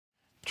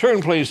Turn,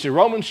 please, to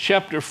Romans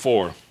chapter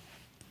 4.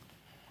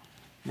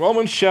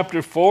 Romans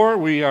chapter 4,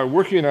 we are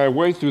working our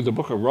way through the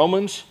book of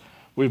Romans.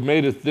 We've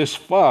made it this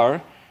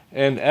far,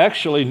 and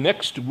actually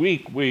next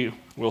week we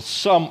will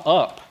sum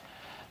up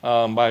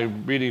by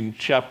reading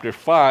chapter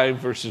 5,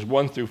 verses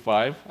 1 through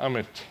 5.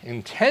 I'm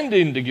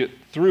intending to get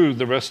through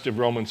the rest of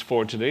Romans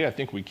 4 today. I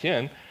think we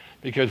can,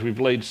 because we've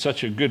laid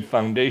such a good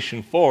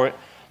foundation for it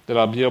that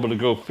I'll be able to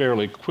go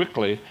fairly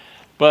quickly.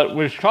 But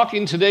we're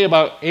talking today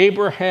about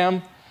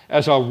Abraham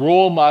as a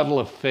role model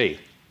of faith.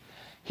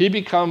 He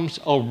becomes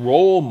a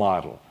role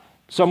model,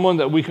 someone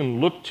that we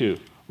can look to.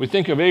 We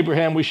think of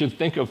Abraham, we should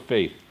think of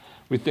faith.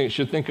 We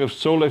should think of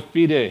sola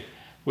fide,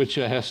 which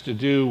has to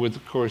do with,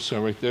 of course,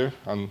 right there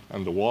on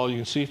the wall, you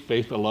can see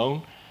faith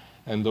alone,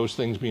 and those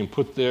things being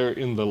put there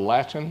in the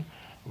Latin,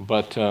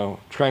 but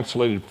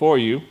translated for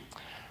you.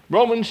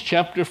 Romans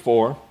chapter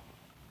 4,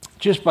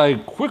 just by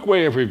a quick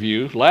way of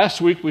review,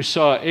 last week we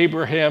saw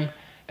Abraham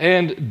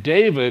and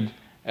David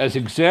as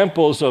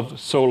examples of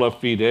sola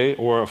fide,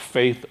 or of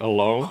faith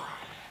alone.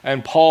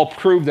 And Paul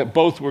proved that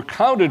both were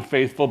counted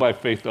faithful by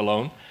faith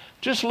alone.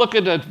 Just look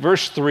at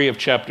verse 3 of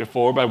chapter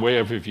 4 by way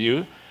of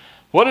review.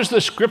 What does the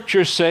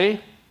scripture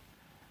say?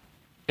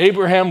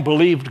 Abraham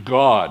believed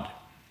God,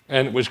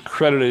 and it was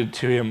credited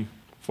to him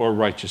for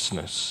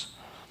righteousness.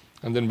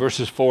 And then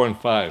verses 4 and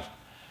 5.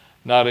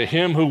 Now to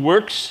him who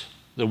works,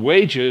 the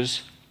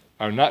wages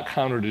are not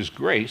counted as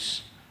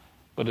grace,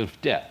 but as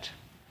debt.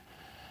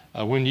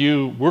 When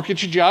you work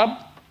at your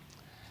job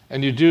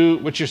and you do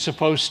what you're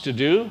supposed to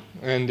do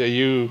and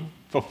you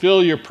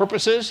fulfill your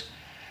purposes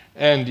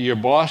and your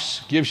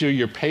boss gives you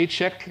your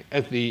paycheck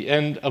at the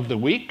end of the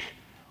week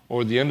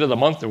or the end of the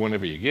month or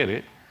whenever you get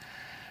it,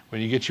 when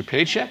you get your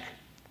paycheck,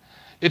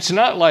 it's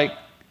not like,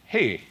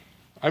 hey,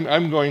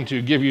 I'm going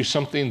to give you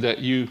something that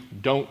you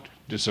don't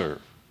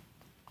deserve.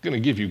 I'm going to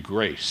give you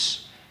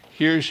grace.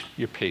 Here's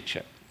your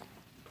paycheck.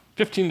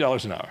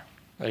 $15 an hour.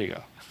 There you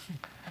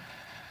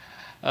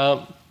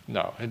go.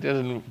 No, it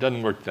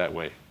doesn't work that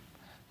way.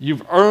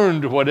 You've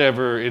earned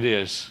whatever it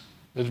is.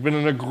 There's been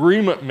an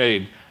agreement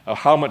made of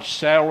how much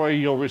salary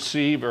you'll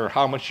receive or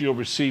how much you'll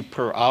receive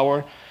per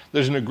hour.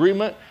 There's an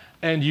agreement,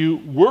 and you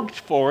worked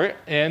for it,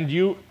 and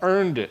you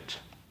earned it.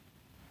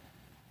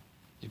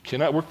 You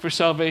cannot work for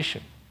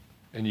salvation,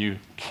 and you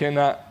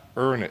cannot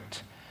earn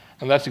it.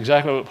 And that's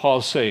exactly what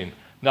Paul's saying.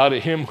 Now to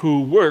him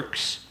who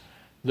works,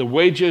 the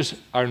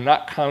wages are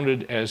not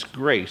counted as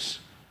grace,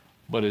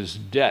 but as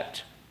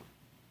debt.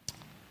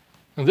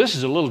 And this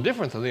is a little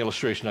different than the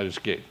illustration I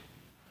just gave.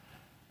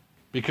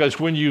 Because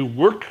when you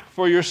work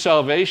for your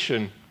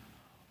salvation,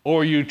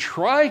 or you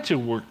try to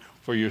work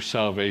for your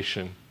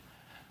salvation,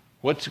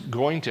 what's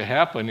going to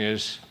happen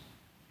is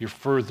you're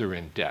further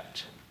in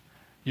debt.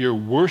 You're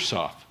worse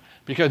off.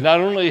 Because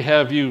not only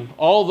have you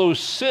all those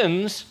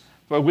sins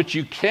for which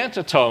you can't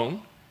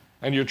atone,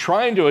 and you're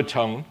trying to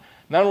atone,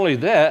 not only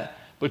that,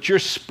 but you're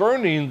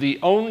spurning the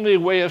only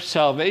way of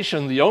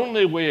salvation, the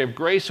only way of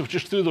grace, which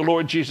is through the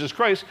Lord Jesus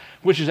Christ,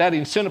 which is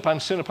adding sin upon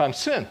sin upon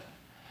sin.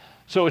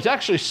 So it's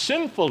actually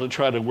sinful to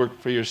try to work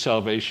for your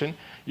salvation.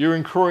 You're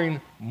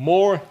incurring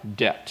more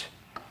debt.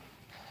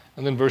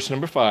 And then verse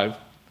number 5,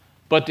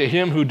 but to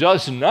him who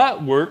does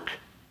not work,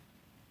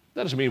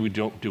 that doesn't mean we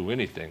don't do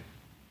anything,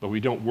 but we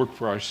don't work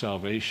for our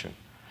salvation.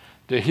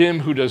 To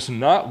him who does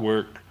not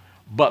work,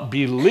 but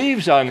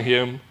believes on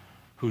him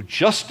who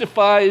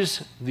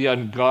justifies the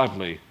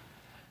ungodly,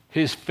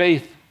 his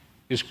faith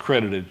is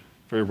credited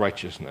for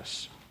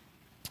righteousness.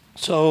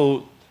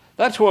 So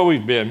that's where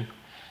we've been.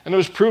 And it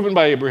was proven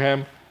by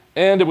Abraham,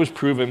 and it was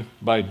proven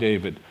by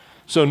David.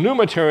 So new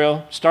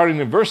material, starting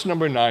in verse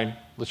number 9.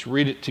 Let's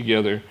read it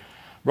together.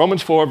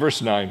 Romans 4,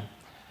 verse 9.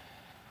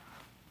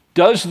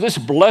 Does this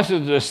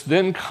blessedness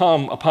then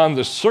come upon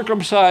the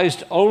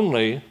circumcised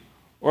only,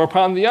 or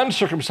upon the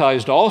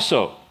uncircumcised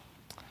also?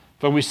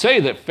 For we say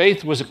that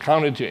faith was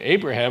accounted to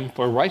Abraham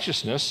for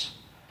righteousness.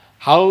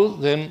 How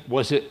then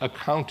was it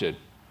accounted?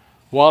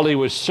 While he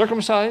was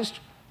circumcised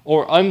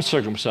or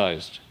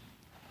uncircumcised?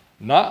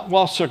 Not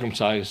while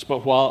circumcised,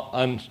 but while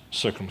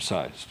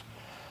uncircumcised.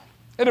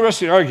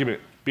 Interesting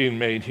argument being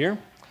made here.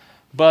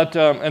 But,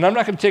 and I'm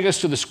not going to take us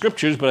to the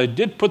scriptures, but I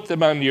did put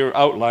them on your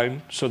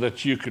outline so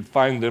that you could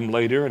find them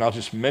later, and I'll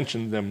just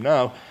mention them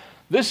now.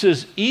 This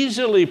is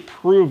easily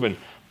proven.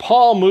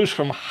 Paul moves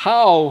from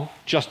how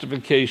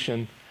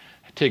justification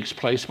takes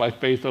place by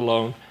faith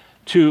alone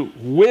to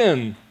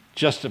when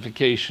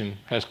justification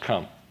has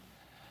come.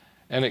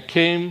 And it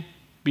came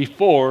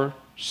before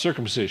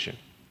circumcision.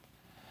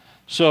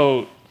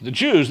 So the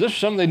Jews, this is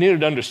something they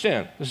needed to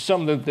understand. This is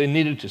something that they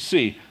needed to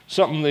see,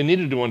 something they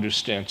needed to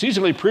understand. It's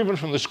easily proven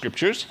from the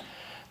scriptures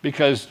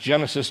because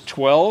Genesis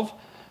 12,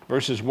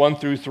 verses 1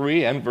 through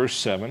 3 and verse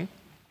 7,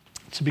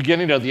 it's the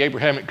beginning of the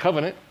Abrahamic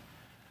covenant.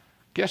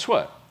 Guess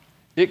what?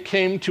 It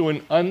came to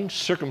an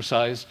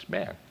uncircumcised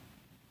man.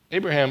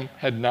 Abraham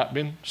had not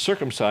been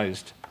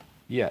circumcised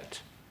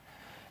yet.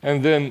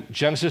 And then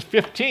Genesis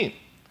 15,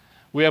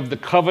 we have the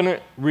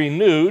covenant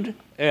renewed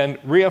and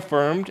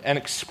reaffirmed and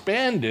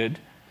expanded.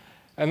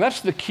 And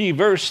that's the key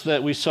verse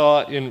that we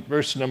saw in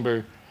verse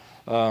number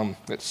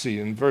Let's see,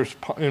 in verse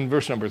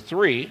number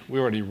 3, we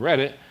already read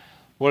it.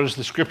 What does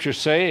the scripture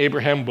say?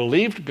 Abraham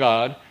believed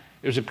God.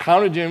 It was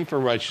accounted to him for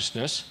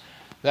righteousness.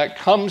 That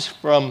comes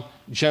from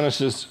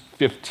Genesis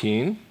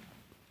 15.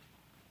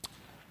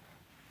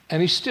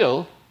 And he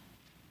still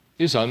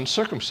is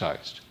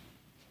uncircumcised.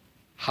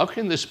 How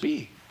can this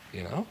be,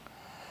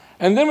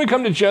 And then we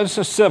come to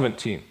Genesis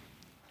 17.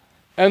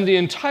 And the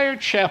entire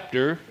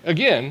chapter,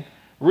 again,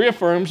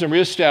 reaffirms and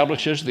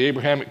reestablishes the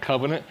Abrahamic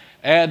covenant,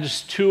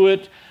 adds to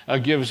it,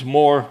 gives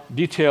more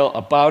detail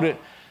about it.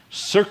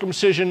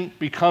 Circumcision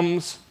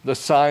becomes the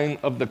sign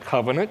of the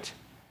covenant.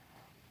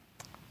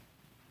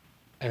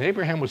 And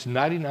Abraham was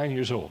 99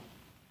 years old.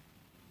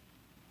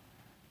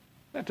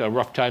 That's a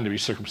rough time to be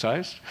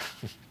circumcised.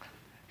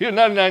 He was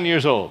 99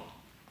 years old.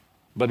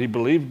 But he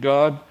believed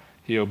God.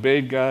 He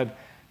obeyed God.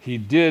 He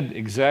did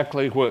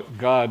exactly what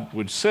God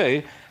would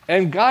say.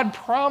 And God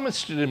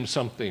promised him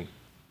something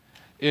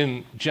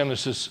in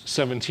Genesis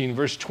 17,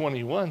 verse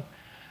 21.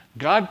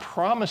 God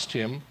promised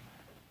him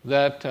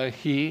that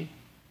he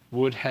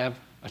would have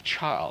a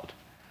child.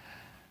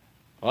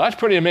 Well, that's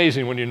pretty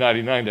amazing when you're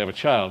 99 to have a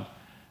child.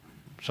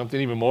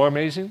 Something even more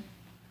amazing,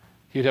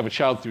 he'd have a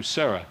child through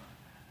Sarah,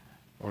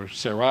 or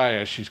Sarai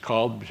as she's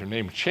called, but her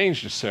name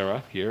changed to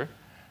Sarah here,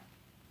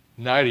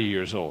 90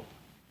 years old.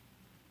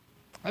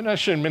 I'm not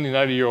sure many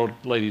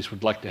 90-year-old ladies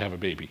would like to have a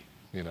baby,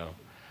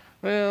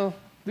 Well,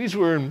 these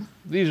were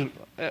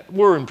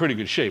in pretty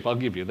good shape, I'll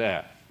give you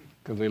that,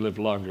 because they lived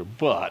longer,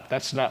 but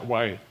that's not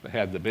why they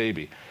had the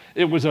baby.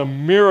 It was a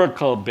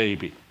miracle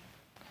baby.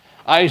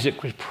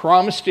 Isaac was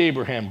promised to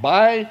Abraham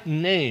by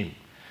name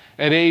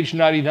at age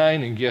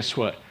 99, and guess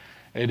what?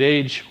 At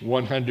age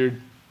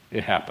 100,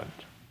 it happened.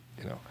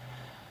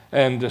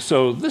 And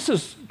so this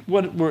is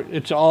what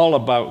it's all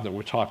about that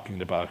we're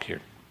talking about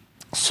here.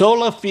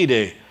 Sola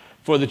fide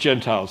for the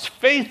Gentiles,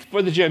 faith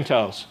for the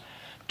Gentiles.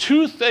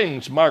 Two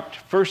things marked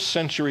first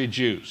century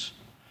Jews.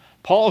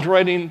 Paul's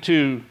writing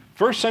to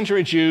first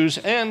century Jews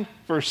and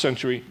first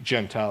century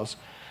Gentiles.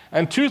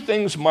 And two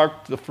things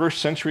marked the first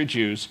century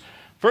Jews.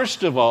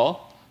 First of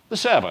all, the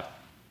Sabbath.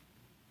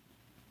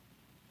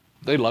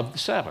 They loved the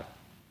Sabbath.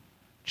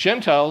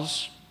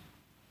 Gentiles,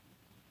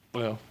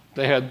 well,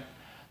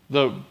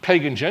 the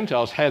pagan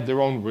Gentiles had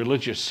their own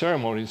religious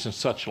ceremonies and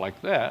such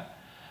like that,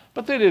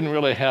 but they didn't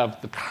really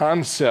have the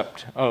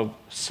concept of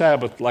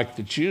Sabbath like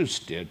the Jews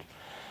did.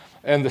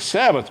 And the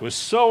Sabbath was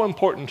so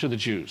important to the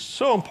Jews,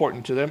 so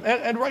important to them,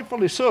 and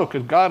rightfully so,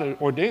 because God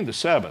ordained the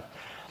Sabbath.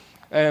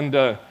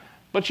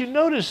 But you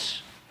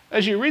notice,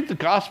 as you read the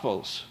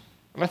Gospels,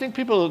 and I think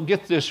people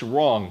get this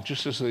wrong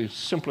just as they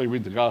simply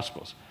read the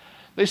Gospels,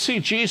 they see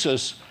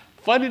Jesus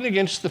fighting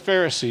against the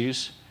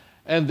Pharisees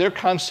and their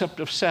concept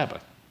of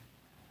Sabbath.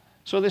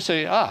 So they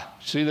say,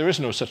 see, there is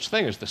no such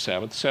thing as the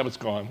Sabbath. The Sabbath's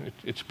gone.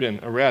 It's been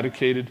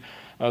eradicated.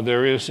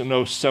 There is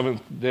no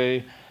seventh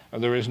day.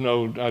 There is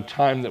no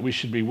time that we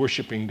should be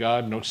worshiping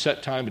God, no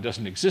set time. It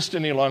doesn't exist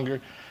any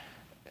longer.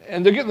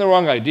 And they're getting the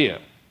wrong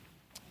idea,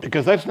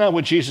 because that's not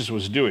what Jesus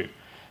was doing.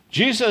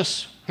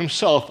 Jesus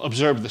himself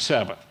observed the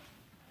Sabbath,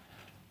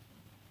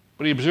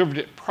 but he observed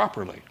it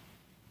properly.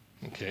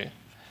 Okay?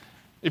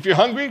 If you're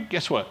hungry,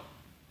 guess what?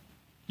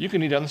 You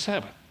can eat on the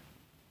Sabbath.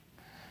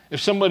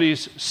 If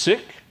somebody's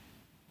sick,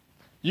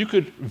 you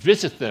could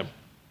visit them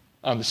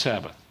on the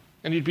Sabbath,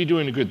 and you'd be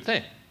doing a good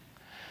thing.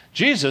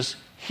 Jesus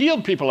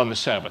healed people on the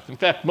Sabbath. In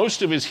fact,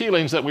 most of his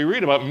healings that we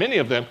read about, many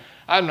of them,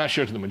 I'm not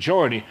sure to the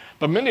majority,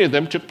 but many of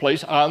them took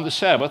place on the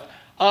Sabbath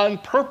on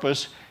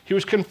purpose. He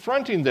was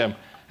confronting them,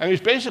 and he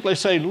was basically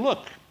saying,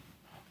 look,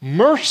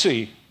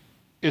 mercy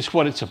is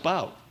what it's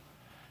about.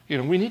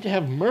 We need to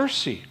have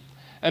mercy.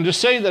 And to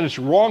say that it's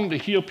wrong to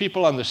heal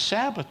people on the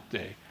Sabbath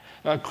day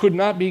could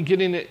not be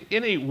getting it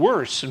any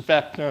worse. In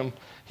fact,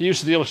 he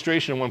used the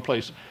illustration in one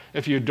place.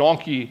 If your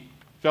donkey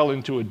fell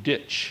into a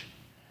ditch,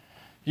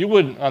 you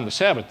wouldn't, on the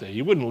Sabbath day,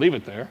 you wouldn't leave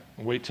it there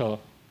and wait till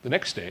the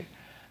next day.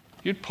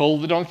 You'd pull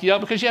the donkey out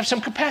because you have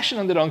some compassion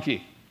on the donkey.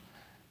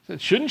 He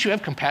said, shouldn't you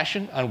have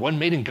compassion on one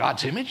made in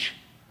God's image?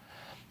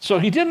 So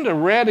he didn't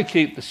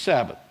eradicate the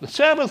Sabbath. The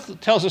Sabbath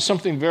tells us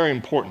something very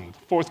important,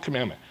 the fourth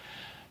commandment.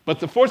 But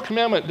the fourth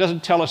commandment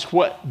doesn't tell us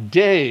what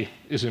day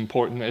is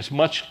important as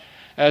much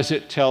as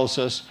it tells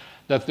us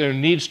that there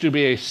needs to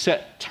be a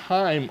set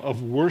time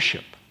of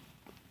worship.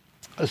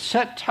 A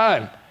set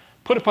time,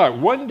 put apart,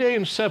 1 day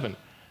in 7,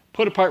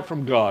 put apart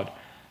from God.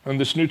 In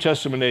this New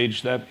Testament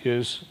age, that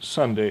is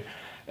Sunday.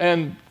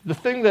 And the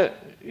thing that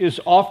is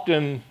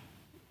often,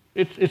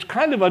 it's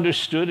kind of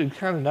understood and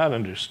kind of not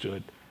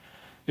understood,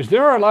 is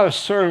there are a lot of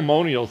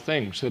ceremonial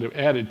things that are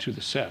added to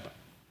the Sabbath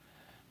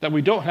that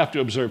we don't have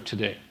to observe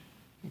today.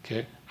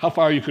 Okay, how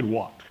far you could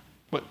walk,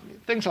 but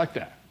things like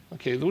that.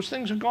 Okay, those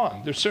things are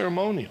gone. They're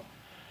ceremonial.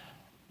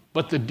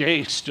 But the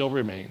day still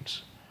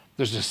remains.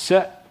 There's a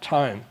set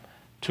time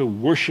to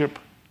worship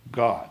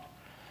God.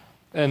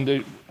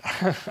 And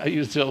I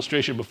used the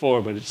illustration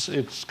before, but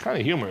it's kind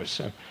of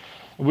humorous.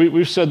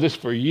 We've said this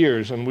for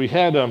years, and we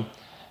had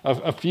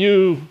a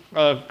few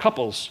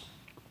couples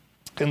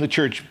in the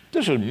church.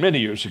 This was many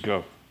years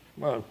ago,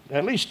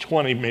 at least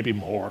 20, maybe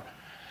more.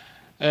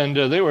 And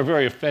they were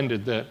very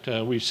offended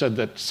that we said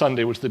that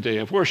Sunday was the day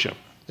of worship.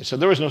 They said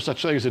there was no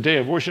such thing as a day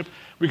of worship.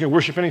 We can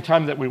worship any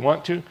time that we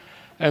want to.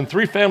 And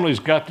 3 families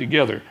got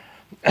together,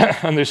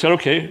 and they said,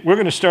 okay, we're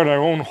going to start our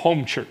own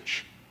home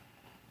church.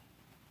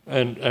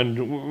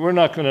 And we're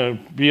not going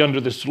to be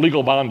under this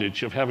legal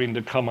bondage of having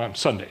to come on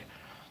Sunday.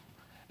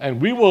 And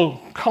we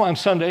will come on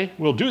Sunday,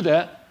 we'll do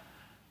that,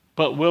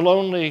 but we'll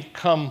only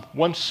come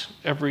once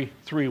every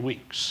 3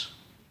 weeks.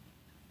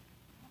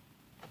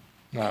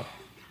 Now,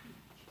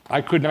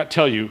 I could not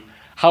tell you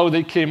how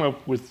they came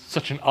up with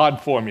such an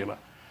odd formula,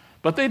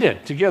 but they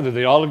did. Together,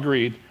 they all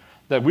agreed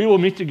that we will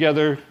meet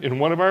together in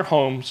one of our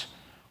homes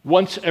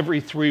once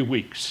every 3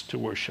 weeks to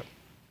worship.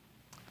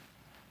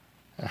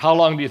 And how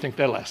long do you think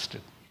that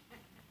lasted?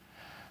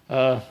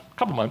 A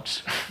couple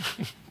months.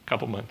 A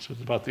couple months was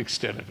about the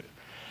extent of it.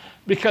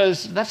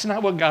 Because that's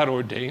not what God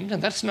ordained,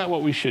 and that's not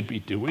what we should be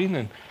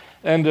doing,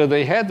 and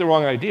they had the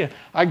wrong idea.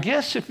 I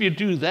guess if you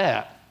do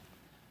that,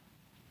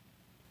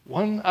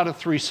 1 out of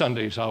 3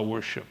 Sundays I'll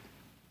worship.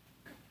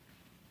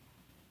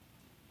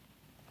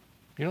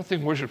 You don't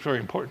think worship's very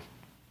important?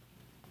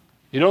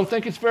 You don't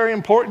think it's very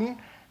important,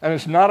 and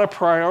it's not a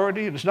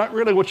priority, and it's not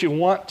really what you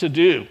want to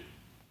do.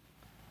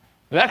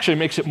 It actually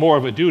makes it more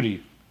of a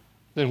duty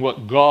than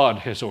what God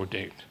has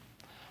ordained.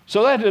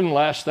 So that didn't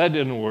last, that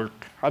didn't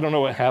work. I don't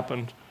know what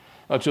happened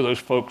to those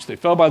folks. They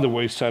fell by the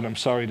wayside, I'm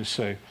sorry to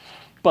say.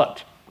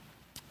 But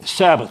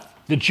Sabbath,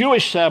 the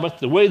Jewish Sabbath,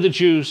 the way the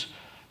Jews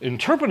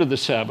interpreted the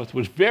Sabbath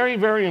was very,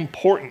 very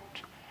important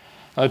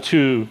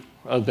to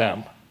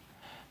them.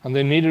 And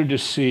they needed to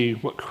see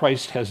what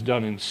Christ has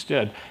done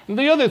instead. And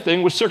the other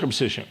thing was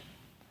circumcision.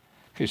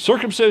 Okay,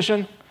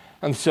 circumcision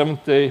and the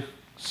seventh-day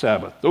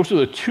Sabbath. Those are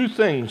the 2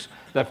 things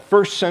that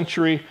first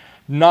century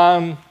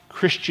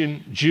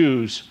non-Christian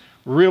Jews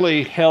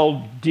really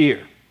held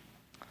dear.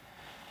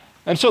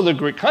 And so the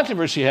great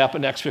controversy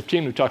happened, Acts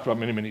 15, we talked about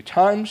many, many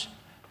times.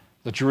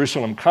 The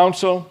Jerusalem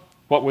Council,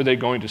 what were they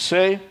going to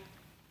say?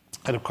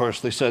 And of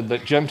course, they said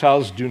that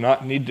Gentiles do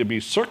not need to be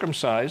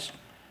circumcised.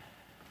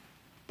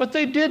 But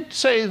they did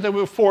say there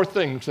were 4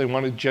 things they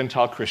wanted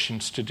Gentile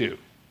Christians to do.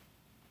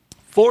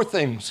 4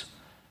 things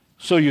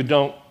so you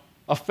don't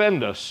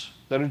offend us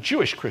that are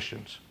Jewish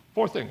Christians.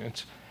 4 things.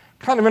 It's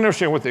kind of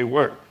interesting what they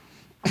were.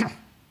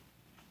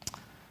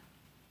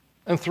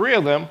 And 3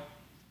 of them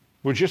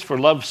were just for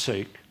love's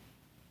sake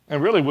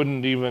and really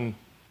wouldn't even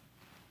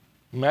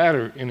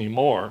matter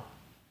anymore,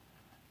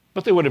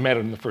 but they would have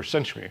mattered in the first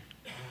century.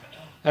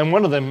 And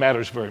one of them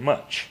matters very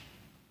much.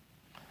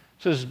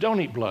 It says, don't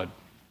eat blood.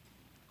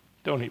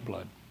 Don't eat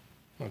blood.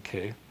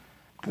 Okay.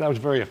 That was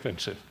very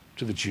offensive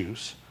to the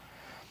Jews.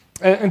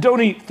 And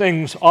don't eat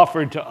things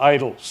offered to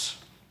idols,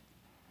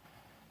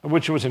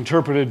 which was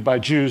interpreted by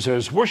Jews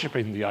as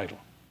worshiping the idol.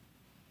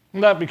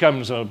 And that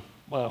becomes a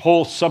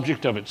whole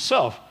subject of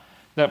itself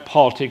that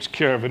Paul takes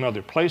care of in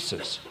other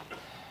places.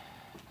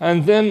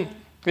 And then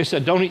they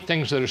said, don't eat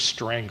things that are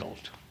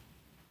strangled.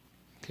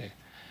 Okay.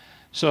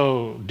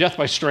 So death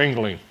by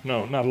strangling,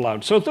 no, not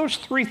allowed. So those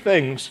 3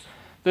 things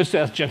that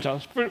says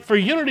Gentiles, for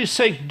unity's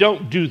sake,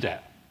 don't do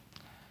that.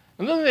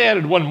 And then they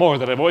added one more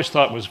that I've always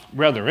thought was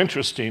rather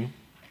interesting.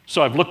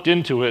 So I've looked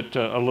into it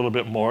a little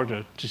bit more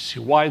to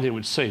see why they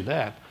would say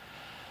that.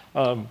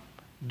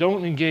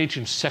 Don't engage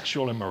in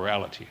sexual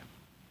immorality.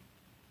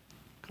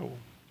 Oh,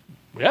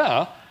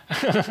 yeah.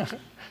 Doesn't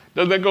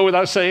that go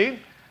without saying?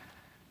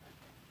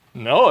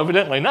 No,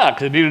 evidently not,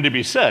 because it needed to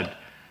be said.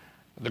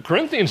 The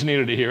Corinthians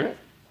needed to hear it.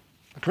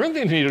 The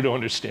Corinthians needed to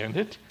understand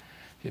it.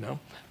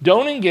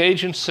 Don't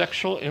engage in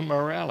sexual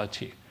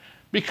immorality.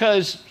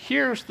 Because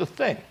here's the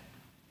thing.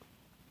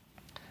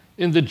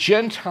 In the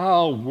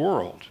Gentile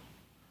world,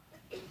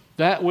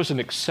 that was an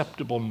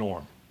acceptable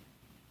norm.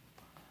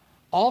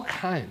 All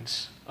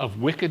kinds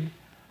of wicked,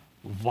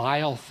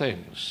 vile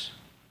things.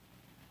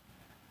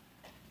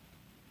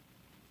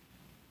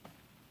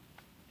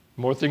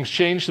 The more things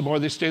change, the more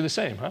they stay the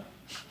same, huh?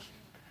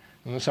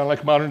 Doesn't that sound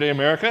like modern-day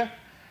America?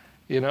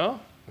 Yeah.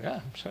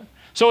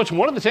 So it's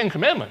one of the 10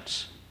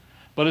 Commandments,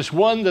 but it's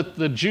one that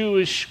the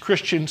Jewish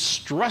Christians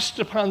stressed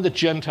upon the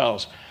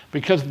Gentiles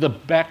because of the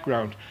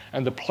background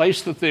and the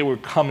place that they were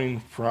coming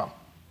from.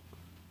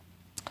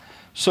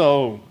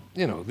 So,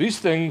 these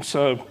things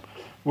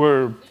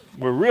were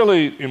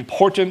really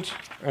important,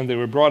 and they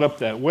were brought up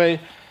that way.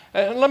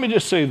 And let me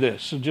just say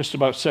this, just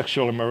about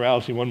sexual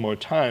immorality one more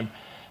time.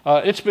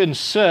 It's been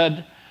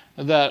said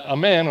that a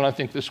man, and I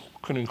think this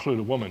could include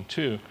a woman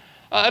too,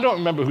 I don't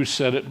remember who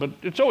said it, but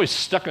it's always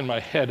stuck in my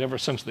head ever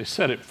since they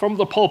said it. From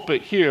the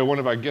pulpit here, one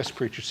of our guest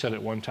preachers said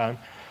it one time.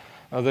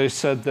 They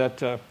said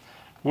that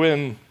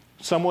when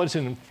someone's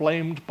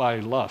inflamed by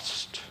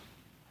lust,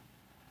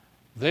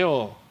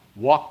 they'll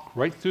walk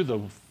right through the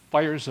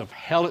fires of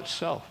hell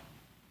itself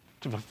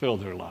to fulfill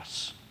their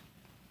lusts.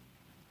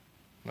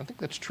 And I think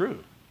that's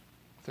true.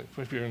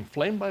 If you're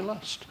inflamed by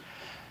lust.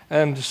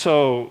 And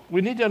so we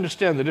need to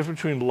understand the difference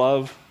between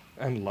love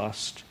and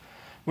lust.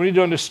 We need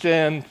to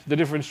understand the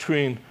difference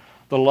between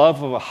the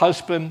love of a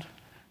husband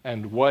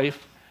and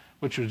wife,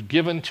 which was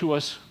given to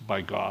us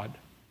by God.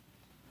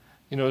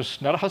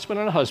 It's not a husband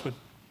and a husband.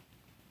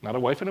 not a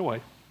wife and a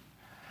wife.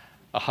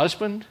 A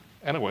husband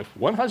and a wife.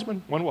 One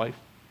husband, one wife.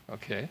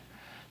 Okay?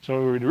 So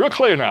we're real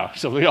clear now,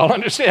 so we all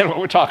understand what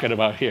we're talking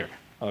about here.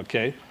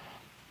 Okay?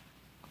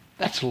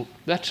 That's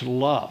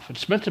love.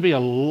 It's meant to be a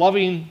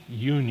loving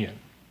union.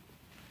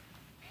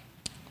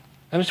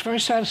 And it's very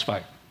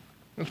satisfying.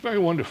 It's very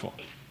wonderful.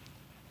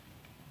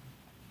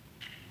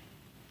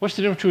 What's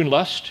the difference between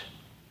lust?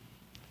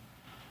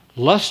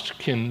 Lust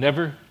can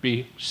never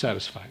be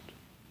satisfied.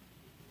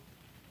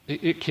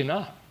 It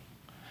cannot.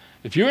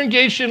 If you're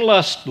engaged in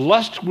lust,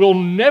 lust will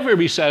never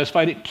be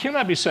satisfied. It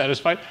cannot be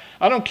satisfied.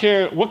 I don't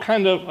care what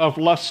kind of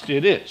lust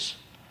it is.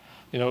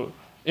 You know,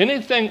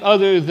 anything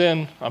other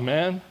than a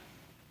man,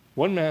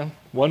 one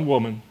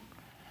woman,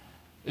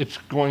 it's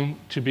going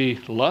to be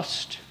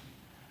lust.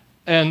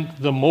 And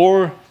the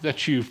more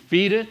that you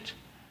feed it,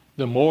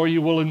 the more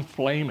you will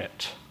inflame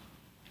it.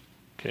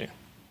 Okay?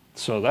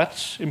 So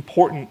that's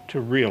important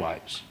to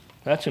realize.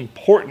 That's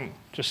important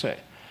to say.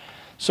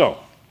 So,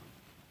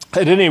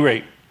 at any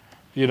rate,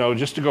 you know,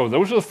 just to go,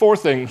 those are the four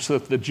things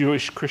that the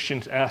Jewish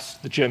Christians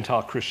asked the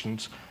Gentile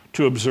Christians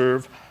to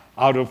observe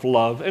out of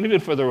love, and even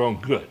for their own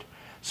good,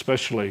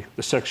 especially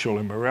the sexual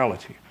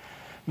immorality.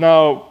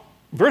 Now,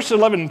 verse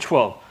 11 and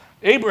 12,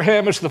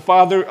 Abraham is the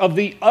father of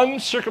the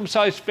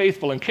uncircumcised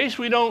faithful. In case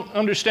we don't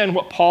understand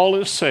what Paul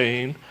is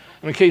saying,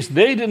 and in case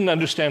they didn't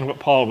understand what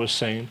Paul was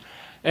saying,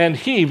 and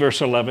he,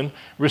 verse 11,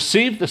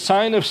 received the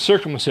sign of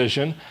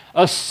circumcision,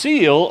 a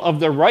seal of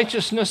the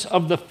righteousness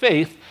of the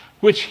faith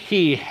which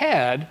he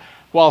had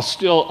while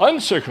still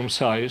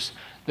uncircumcised,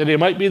 that he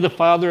might be the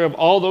father of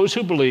all those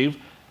who believe,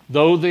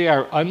 though they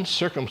are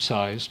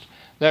uncircumcised,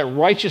 that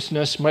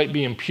righteousness might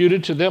be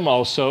imputed to them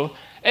also,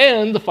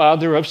 and the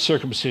father of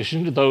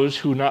circumcision to those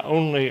who not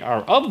only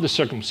are of the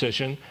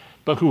circumcision,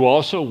 but who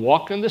also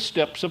walk in the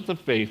steps of the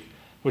faith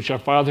which our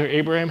father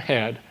Abraham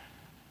had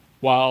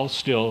while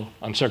still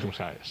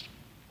uncircumcised.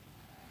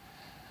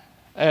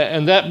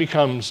 And that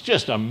becomes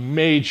just a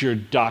major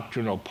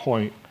doctrinal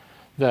point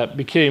that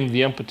became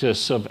the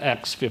impetus of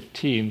Acts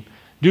 15.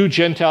 Do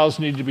Gentiles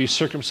need to be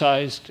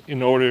circumcised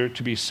in order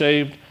to be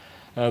saved?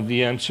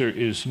 The answer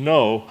is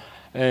no.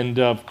 And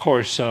of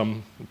course,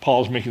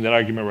 Paul's making that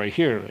argument right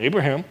here.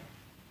 Abraham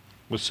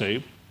was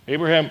saved.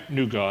 Abraham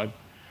knew God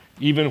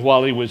even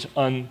while he was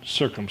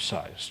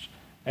uncircumcised.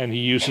 And he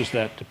uses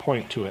that to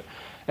point to it.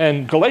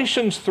 And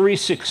Galatians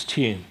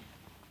 3:16,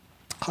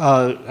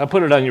 I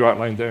put it on your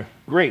outline there.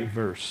 Great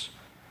verse.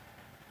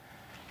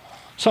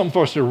 Something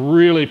for us to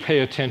really pay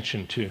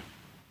attention to.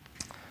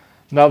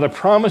 Now the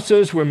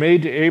promises were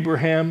made to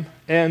Abraham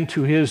and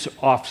to his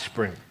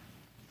offspring.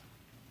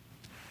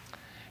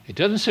 It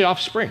doesn't say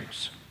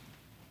offsprings,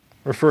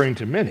 referring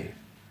to many,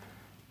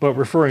 but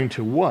referring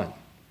to one,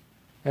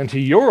 and to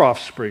your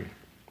offspring,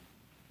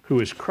 who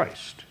is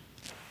Christ.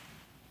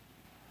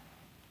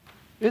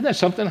 Isn't that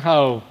something,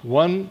 how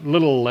one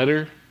little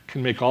letter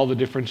can make all the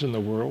difference in the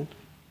world?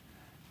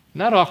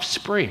 Not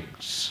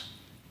offsprings,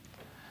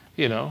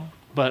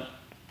 but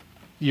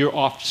your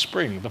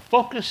offspring. The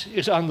focus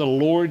is on the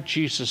Lord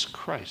Jesus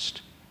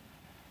Christ.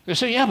 They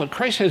say, yeah, but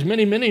Christ has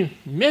many, many,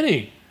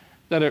 many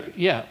that are,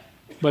 yeah,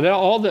 but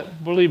all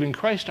that believe in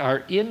Christ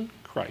are in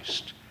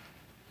Christ.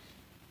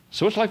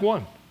 So it's like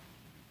one.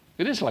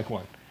 It is like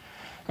one.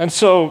 And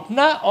so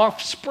not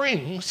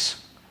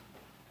offsprings,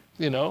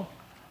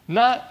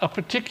 not a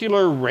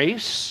particular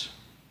race.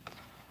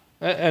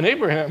 And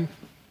Abraham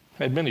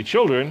had many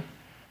children.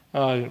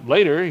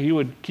 Later, he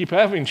would keep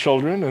having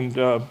children,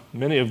 and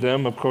many of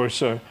them, of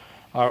course, are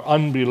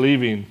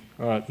unbelieving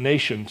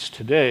nations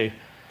today,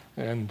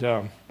 and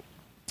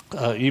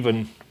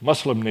even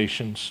Muslim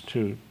nations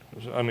to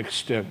an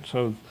extent.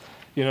 So,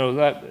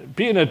 that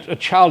being a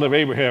child of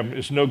Abraham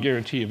is no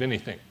guarantee of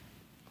anything.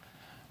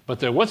 But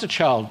there was a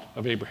child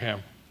of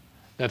Abraham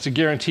that's a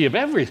guarantee of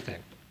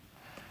everything,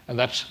 and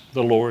that's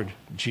the Lord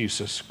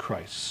Jesus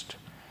Christ.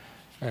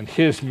 And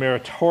his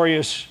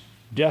meritorious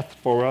death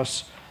for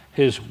us,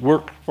 his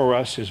work for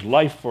us, his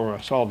life for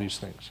us, all these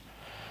things.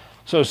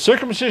 So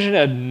circumcision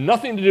had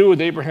nothing to do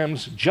with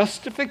Abraham's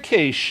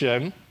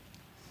justification.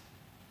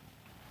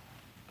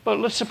 But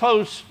let's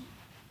suppose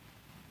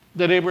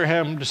that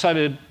Abraham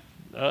decided,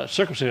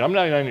 circumcision, I'm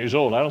 99 years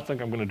old, I don't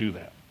think I'm going to do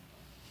that.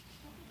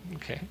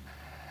 Okay.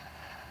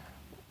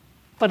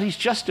 But he's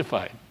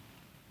justified.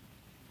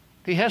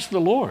 He has the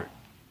Lord.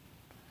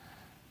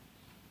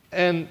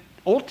 And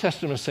Old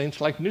Testament saints,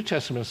 like New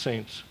Testament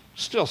saints,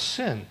 still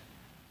sin.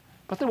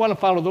 But they want to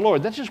follow the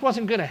Lord. That just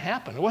wasn't going to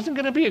happen. It wasn't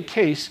going to be a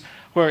case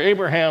where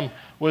Abraham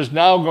was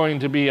now going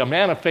to be a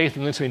man of faith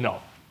and then say,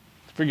 no,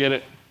 forget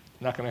it,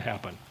 not going to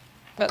happen.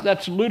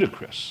 That's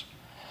ludicrous.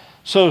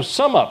 So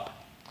sum up.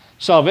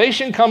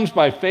 Salvation comes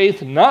by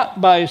faith,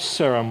 not by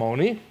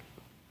ceremony.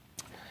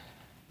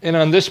 And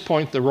on this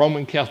point, the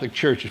Roman Catholic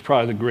Church is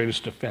probably the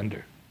greatest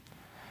offender,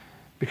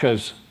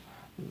 because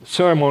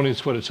ceremony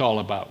is what it's all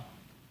about.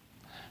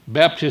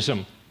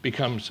 Baptism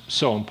becomes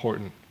so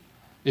important.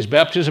 Is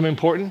baptism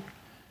important?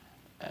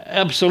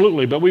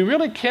 Absolutely, but we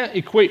really can't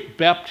equate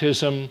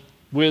baptism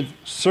with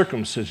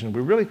circumcision.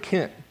 We really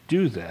can't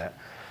do that.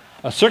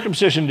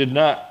 Circumcision did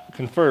not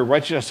confer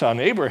righteousness on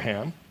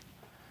Abraham,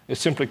 it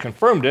simply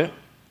confirmed it,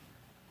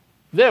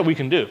 that we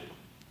can do.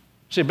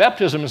 See,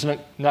 baptism is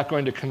not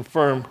going to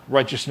confirm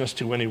righteousness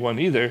to anyone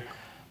either,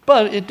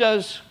 but it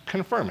does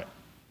confirm it.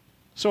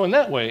 So in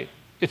that way,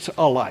 it's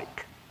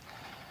alike.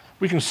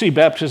 We can see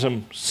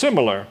baptism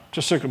similar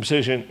to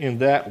circumcision in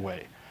that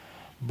way.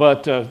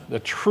 But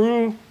the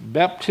true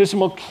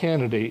baptismal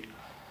candidate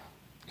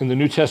in the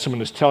New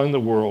Testament is telling the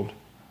world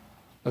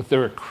that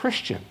they're a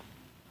Christian.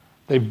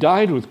 They've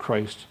died with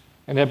Christ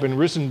and have been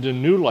risen to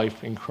new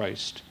life in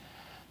Christ.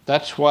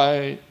 That's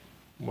why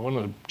one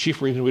of the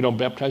chief reasons we don't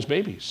baptize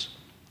babies.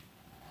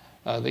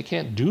 They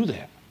can't do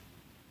that.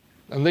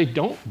 And they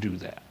don't do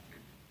that.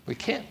 They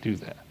can't do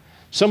that.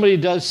 Somebody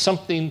does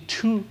something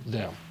to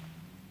them.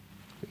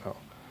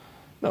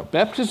 No,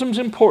 baptism's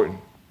important.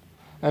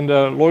 And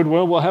Lord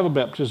willing, we'll have a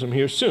baptism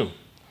here soon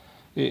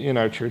in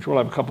our church. We'll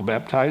have a couple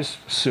baptized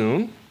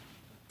soon.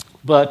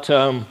 But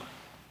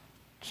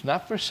it's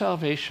not for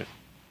salvation,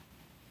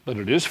 but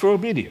it is for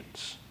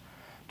obedience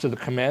to the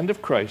command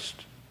of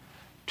Christ.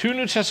 2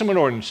 New Testament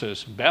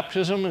ordinances.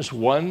 Baptism is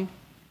one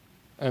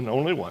and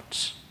only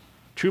once.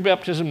 True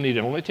baptism need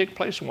only take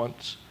place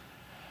once.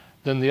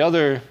 Then the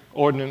other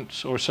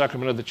ordinance or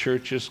sacrament of the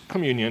church is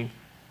communion,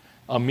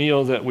 a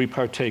meal that we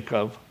partake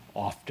of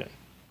often.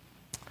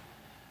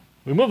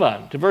 We move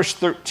on to verse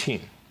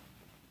 13.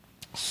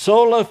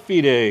 Sola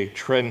fide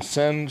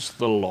transcends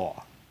the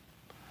law.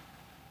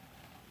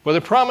 For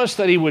the promise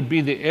that he would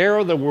be the heir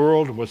of the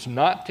world was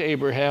not to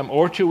Abraham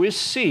or to his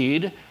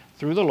seed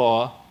through the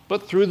law,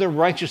 but through the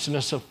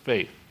righteousness of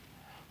faith.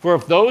 For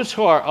if those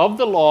who are of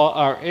the law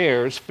are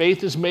heirs,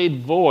 faith is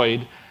made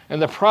void,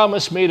 and the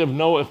promise made of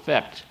no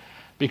effect,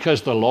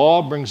 because the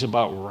law brings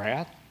about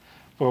wrath.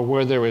 For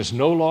where there is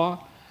no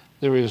law,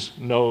 there is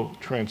no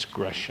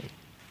transgression.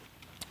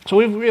 So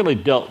we've really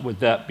dealt with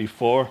that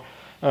before.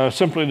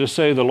 Simply to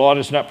say the law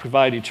does not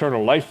provide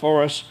eternal life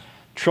for us.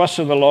 Trust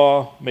in the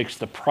law makes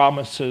the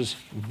promises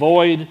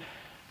void.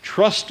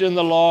 Trust in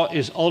the law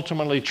is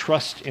ultimately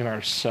trust in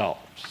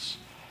ourselves.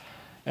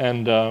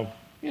 And,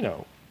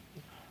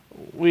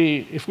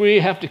 if we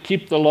have to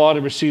keep the law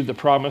to receive the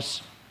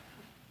promise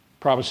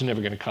is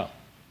never going to come.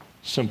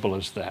 Simple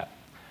as that.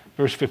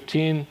 Verse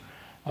 15,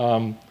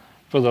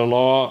 for the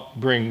law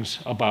brings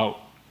about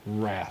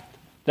wrath.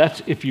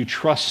 That's if you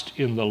trust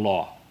in the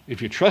law.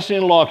 If you trust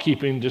in law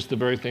keeping, just the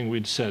very thing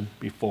we'd said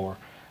before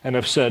and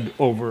have said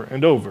over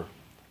and over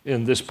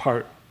in this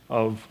part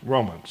of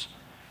Romans.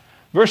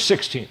 Verse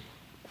 16,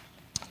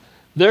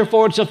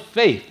 therefore it's of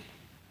faith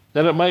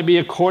that it might be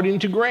according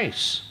to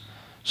grace,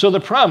 so the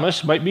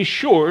promise might be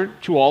sure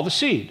to all the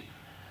seed,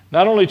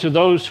 not only to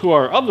those who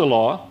are of the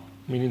law,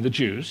 meaning the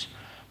Jews,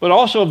 but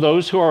also of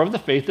those who are of the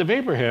faith of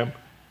Abraham,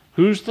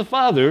 who's the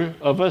father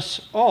of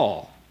us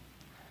all.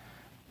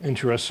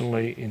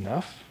 Interestingly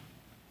enough,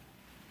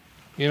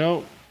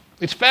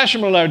 it's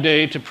fashionable in our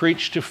day to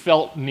preach to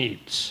felt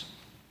needs,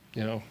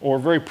 or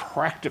very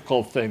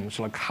practical things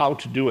like how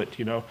to do it,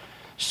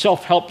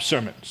 self-help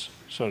sermons,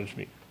 so to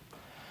speak.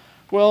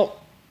 Well,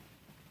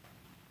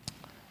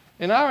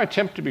 in our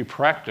attempt to be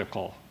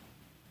practical,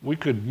 we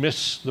could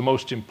miss the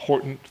most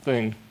important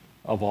thing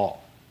of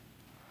all.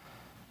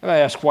 And I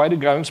ask, why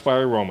did God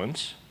inspire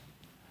Romans?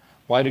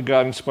 Why did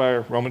God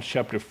inspire Romans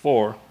chapter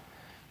 4?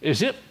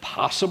 Is it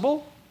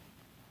possible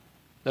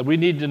that we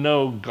need to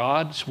know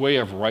God's way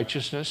of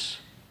righteousness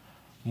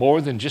more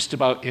than just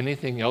about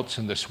anything else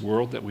in this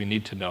world that we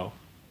need to know?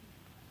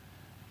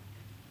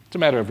 It's a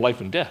matter of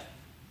life and death.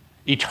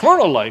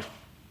 Eternal life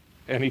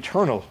and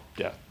eternal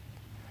death.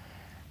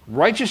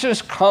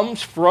 Righteousness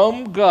comes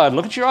from God.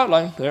 Look at your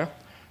outline there.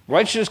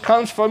 Righteousness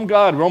comes from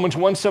God, Romans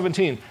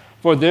 1:17.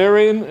 For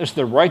therein is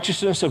the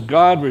righteousness of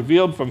God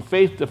revealed from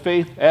faith to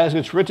faith, as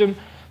it's written,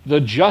 the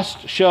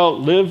just shall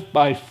live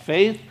by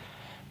faith.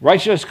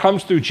 Righteousness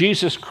comes through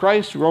Jesus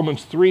Christ,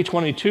 Romans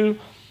 3:22.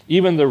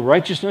 Even the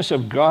righteousness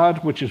of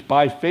God, which is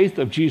by faith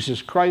of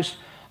Jesus Christ,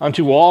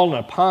 unto all and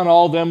upon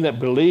all them that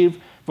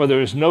believe, for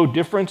there is no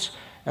difference.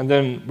 And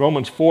then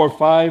Romans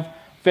 4:5,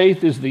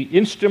 faith is the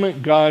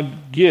instrument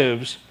God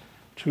gives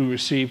to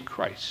receive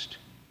Christ.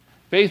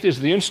 Faith is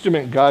the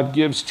instrument God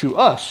gives to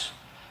us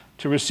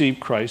to receive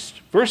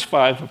Christ. Verse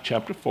 5 of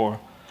chapter 4,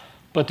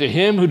 but to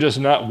him who does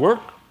not work,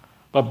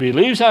 but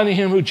believes on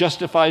him who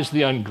justifies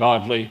the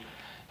ungodly,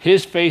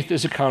 his faith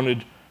is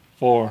accounted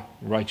for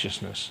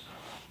righteousness.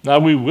 Now,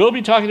 we will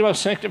be talking about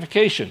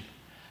sanctification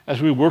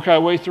as we work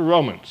our way through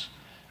Romans,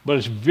 but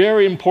it's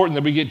very important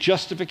that we get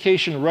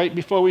justification right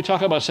before we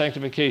talk about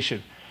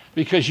sanctification,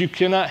 because you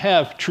cannot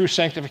have true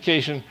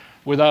sanctification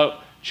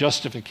without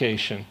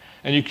justification,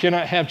 and you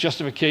cannot have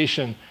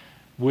justification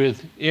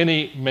with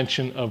any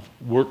mention of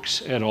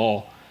works at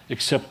all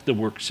except the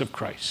works of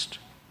Christ.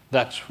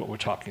 That's what we're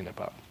talking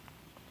about.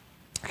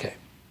 Okay.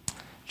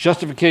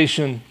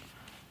 Justification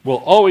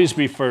will always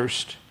be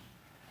first.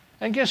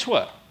 And guess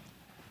what?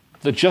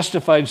 The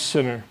justified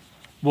sinner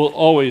will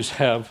always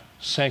have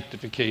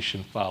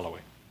sanctification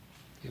following.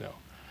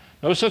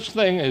 No such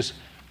thing as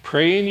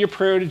praying your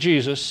prayer to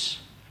Jesus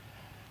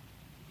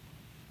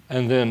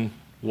and then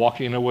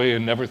walking away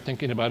and never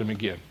thinking about him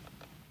again.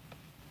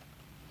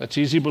 That's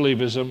easy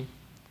believism,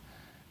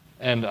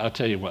 and I'll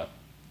tell you what,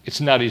 it's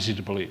not easy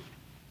to believe.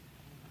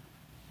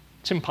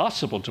 It's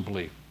impossible to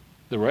believe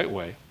the right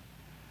way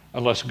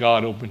unless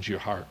God opens your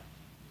heart.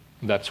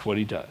 And that's what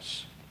he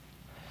does.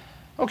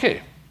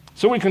 Okay,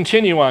 so we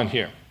continue on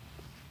here.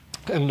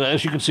 And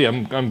as you can see,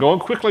 I'm going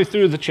quickly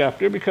through the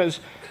chapter because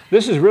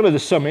this is really the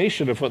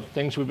summation of what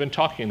things we've been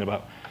talking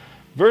about.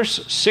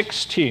 Verse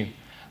 16,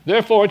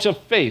 therefore it's of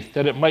faith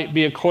that it might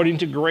be according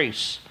to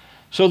grace,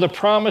 so the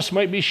promise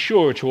might be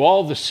sure to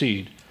all the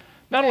seed,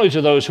 not only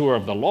to those who are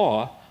of the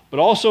law, but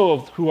also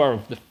who are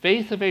of the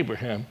faith of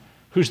Abraham,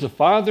 who's the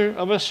father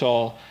of us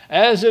all,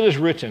 as it is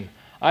written,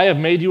 I have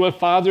made you a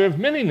father of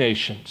many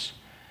nations,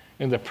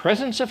 in the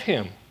presence of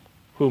him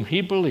whom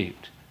he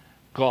believed,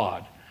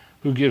 God,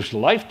 who gives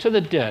life to the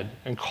dead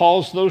and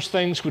calls those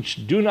things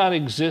which do not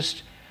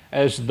exist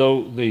as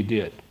though they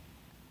did.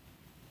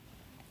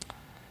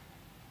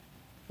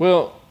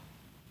 Well,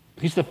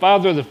 he's the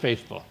father of the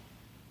faithful,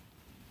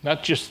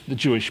 not just the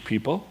Jewish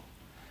people.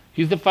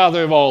 He's the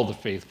father of all the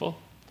faithful.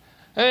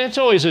 And it's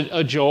always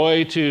a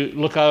joy to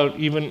look out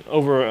even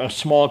over a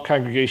small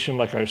congregation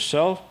like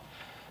ourselves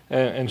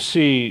and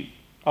see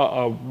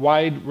a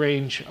wide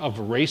range of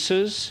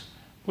races,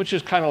 which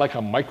is kind of like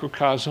a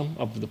microcosm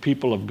of the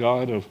people of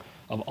God of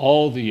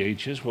all the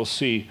ages. We'll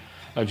see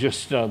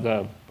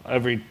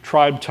every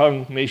tribe,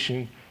 tongue,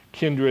 nation,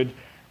 kindred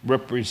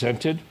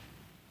represented.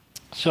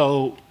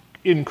 So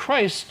in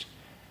Christ,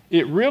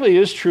 it really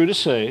is true to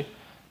say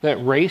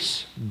that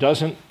race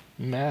doesn't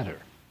matter.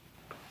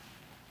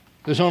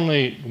 There's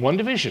only one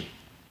division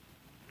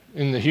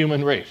in the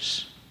human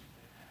race,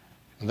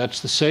 and that's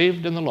the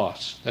saved and the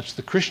lost. That's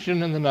the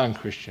Christian and the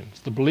non-Christian. It's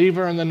the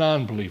believer and the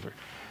non-believer,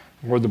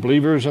 or the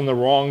believers and the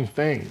wrong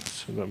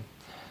things.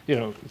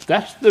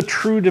 That's the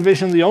true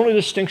division, the only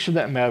distinction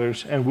that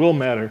matters and will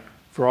matter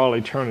for all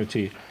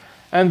eternity.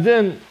 And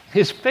then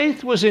his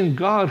faith was in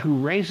God who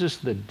raises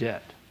the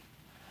dead.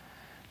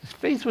 His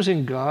faith was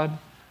in God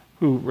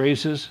who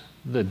raises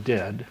the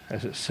dead,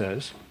 as it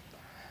says.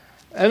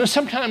 And it's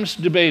sometimes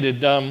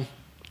debated,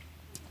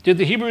 did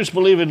the Hebrews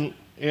believe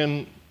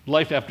in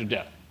life after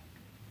death?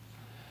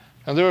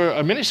 And there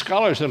are many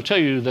scholars that will tell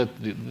you that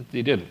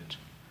they didn't.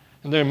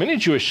 And there are many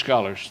Jewish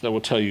scholars that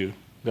will tell you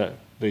that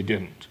they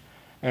didn't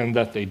and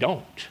that they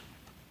don't.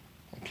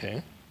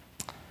 Okay?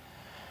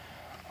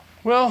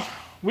 Well,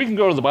 we can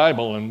go to the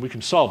Bible and we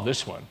can solve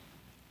this one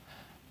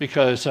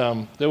because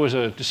there was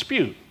a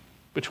dispute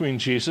between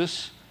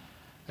Jesus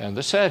and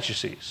the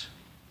Sadducees.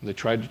 They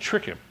tried to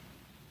trick him.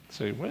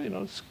 Say,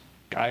 well,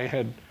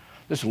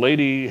 this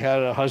lady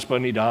had a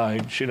husband, he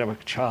died, she didn't have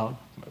a child.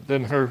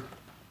 Then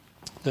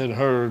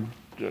her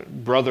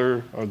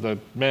brother, or the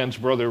man's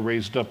brother,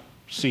 raised up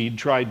seed,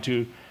 tried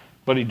to,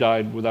 but he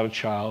died without a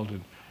child,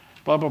 and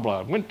blah, blah,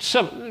 blah.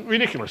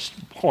 Ridiculous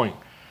point.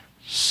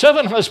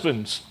 7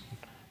 husbands,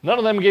 none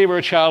of them gave her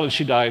a child, and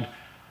she died.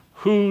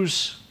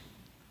 Whose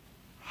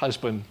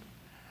husband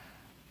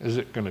is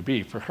it going to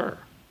be for her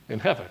in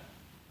heaven?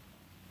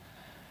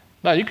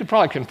 Now, you could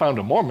probably confound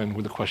a Mormon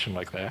with a question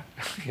like that,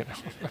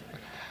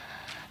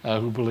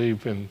 who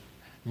believe in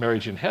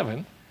marriage in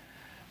heaven.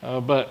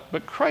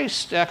 But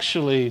Christ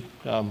actually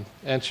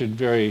answered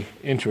very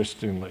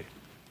interestingly.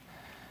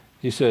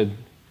 He said,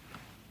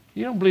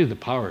 you don't believe the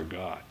power of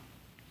God.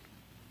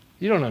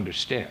 You don't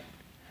understand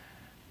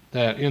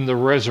that in the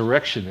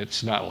resurrection,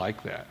 it's not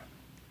like that.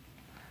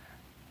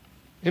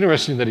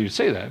 Interesting that he would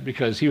say that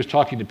because he was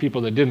talking to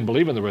people that didn't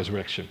believe in the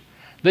resurrection.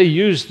 They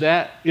used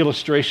that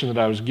illustration that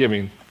I was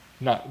giving,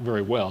 not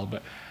very well,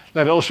 but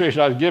that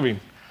illustration I was giving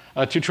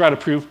to try to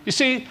prove, you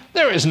see,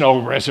 there is no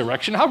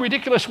resurrection. How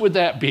ridiculous would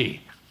that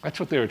be? That's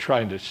what they were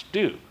trying to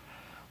do.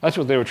 That's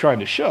what they were trying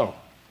to show.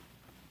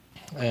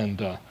 And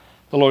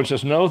the Lord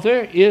says, no,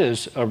 there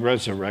is a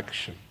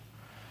resurrection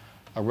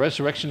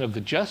of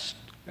the just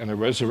and a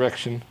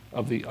resurrection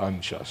of the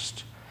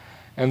unjust.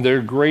 And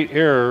their great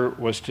error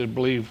was to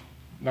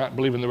not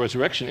believe in the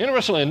resurrection.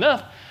 Interestingly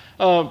enough,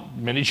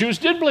 many Jews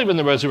did believe in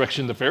the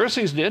resurrection. The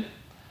Pharisees did.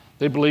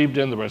 They believed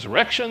in the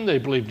resurrection. They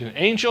believed in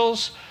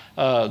angels.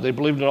 They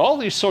believed in all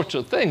these sorts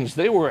of things.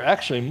 They were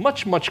actually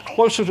much, much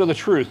closer to the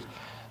truth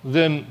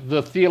than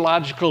the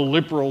theological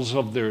liberals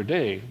of their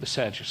day, the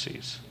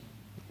Sadducees.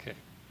 Okay,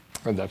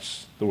 and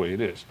that's the way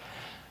it is.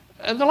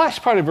 And the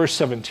last part of verse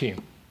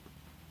 17,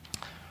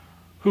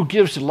 who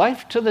gives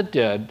life to the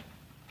dead,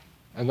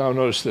 and now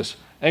notice this,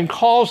 and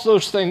calls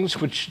those things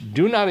which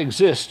do not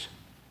exist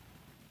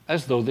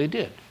as though they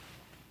did.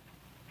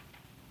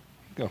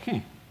 You go,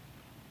 And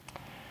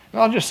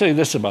I'll just say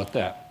this about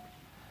that.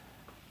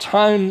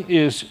 Time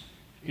is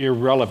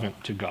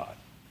irrelevant to God.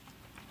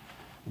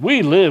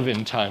 We live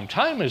in time.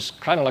 Time is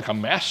kind of like a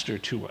master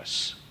to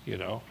us,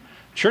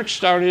 Church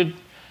started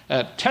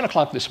at 10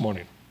 o'clock this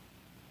morning.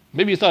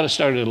 Maybe you thought it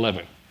started at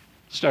 11. It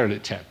started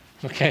at 10,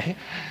 okay?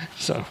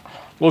 So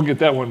we'll get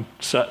that one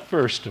set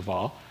first of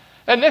all.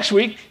 And next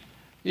week,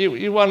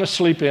 you want to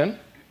sleep in.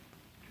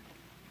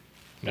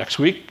 Next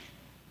week,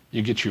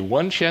 you get your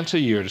one chance a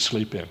year to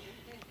sleep in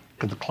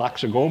because the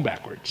clocks are going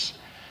backwards.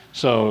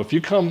 So if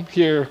you come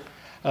here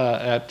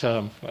it's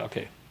going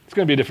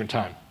to be a different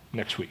time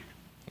next week.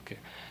 Okay.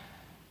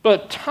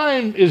 But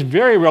time is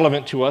very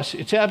relevant to us.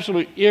 It's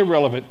absolutely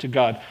irrelevant to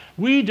God.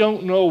 We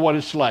don't know what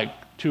it's like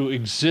to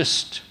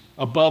exist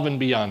above and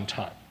beyond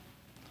time.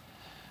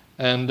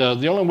 And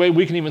the only way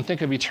we can even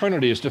think of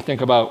eternity is to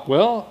think about,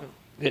 well,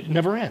 it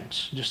never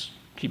ends. It just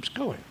keeps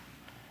going.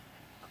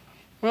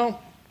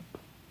 Well,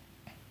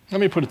 let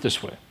me put it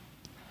this way.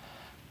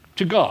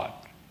 To God,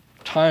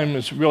 time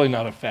is really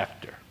not a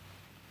factor.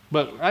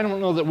 But I don't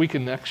know that we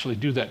can actually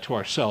do that to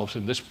ourselves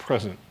in this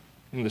present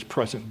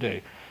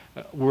day.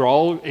 We're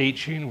all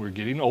aging, we're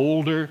getting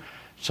older.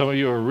 Some of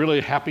you are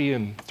really happy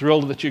and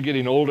thrilled that you're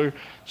getting older.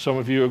 Some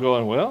of you are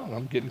going, well,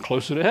 I'm getting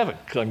closer to heaven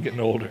because I'm getting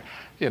older.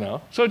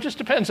 So it just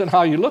depends on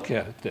how you look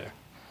at it there.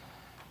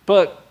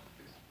 But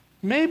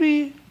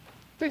maybe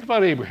think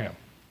about Abraham.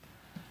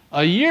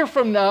 A year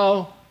from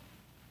now,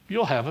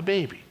 you'll have a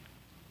baby.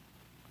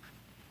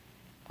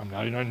 I'm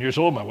 99 years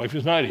old, my wife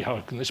is 90. How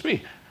can this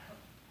be?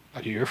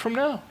 A year from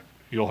now,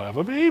 you'll have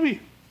a baby.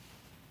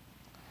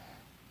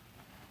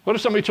 What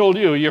if somebody told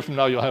you a year from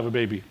now you'll have a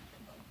baby?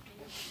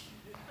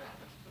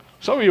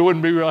 Some of you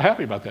wouldn't be real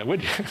happy about that,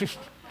 would you?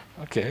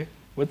 Okay,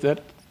 with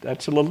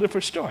that's a little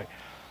different story.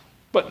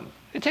 But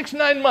it takes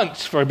 9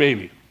 months for a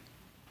baby.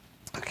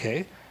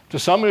 Okay, to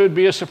some it would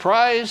be a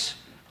surprise,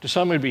 to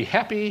some it would be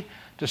happy,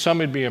 to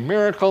some it would be a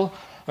miracle,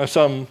 or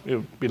some it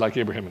would be like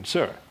Abraham and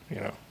Sarah,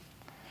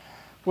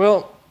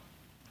 Well,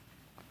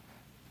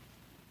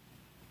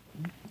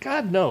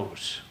 God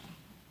knows.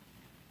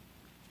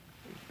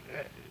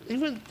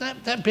 Even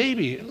that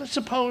baby, let's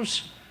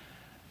suppose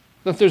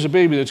that there's a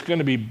baby that's going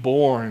to be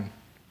born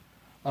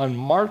on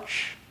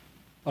March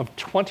of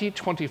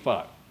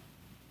 2025.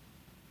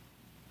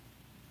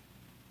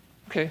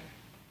 Okay,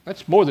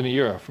 that's more than a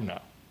year from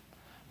now.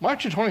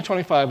 March of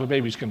 2025, a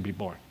baby's going to be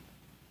born.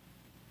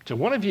 To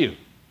one of you,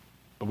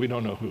 but we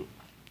don't know who.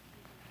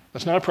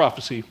 That's not a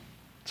prophecy,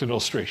 it's an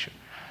illustration.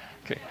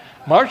 Okay,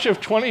 March of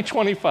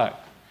 2025,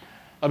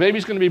 a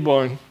baby's going to be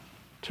born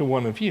to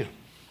one of you.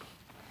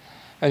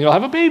 And you'll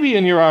have a baby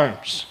in your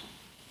arms.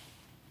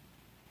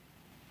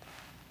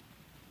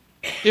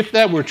 If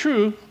that were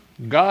true,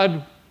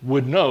 God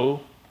would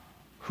know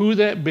who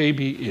that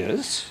baby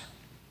is.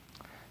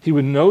 He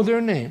would know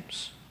their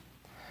names.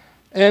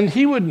 And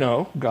he would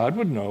know, God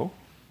would know,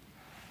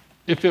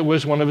 if it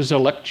was one of his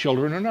elect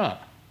children or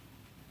not.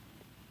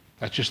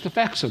 That's just the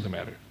facts of the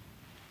matter.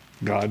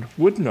 God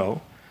would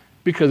know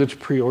because it's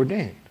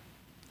preordained.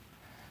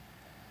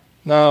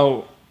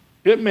 Now,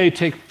 it may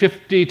take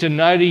 50 to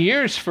 90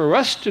 years for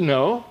us to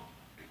know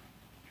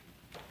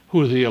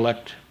who the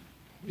elect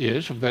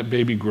is, if that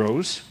baby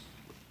grows.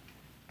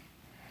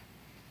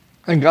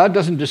 And God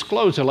doesn't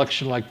disclose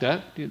election like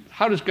that.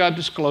 How does God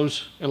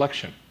disclose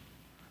election?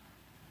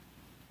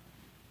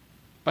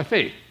 By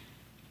faith.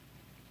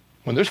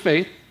 When there's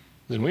faith,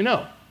 then we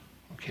know.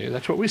 Okay,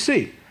 that's what we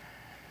see.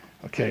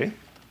 Okay,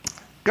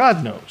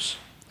 God knows.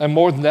 And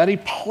more than that, he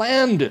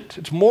planned it.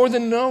 It's more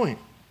than knowing.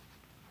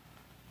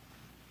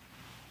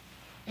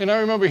 And I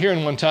remember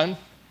hearing one time,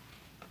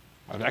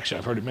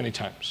 I've heard it many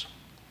times,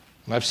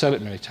 and I've said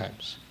it many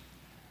times.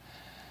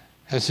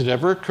 Has it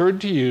ever occurred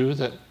to you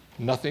that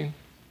nothing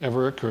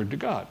ever occurred to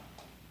God?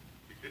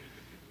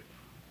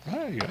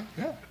 There you go,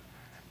 yeah.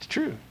 It's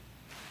true.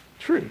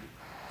 True.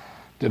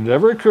 Did it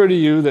ever occur to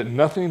you that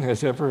nothing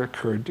has ever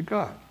occurred to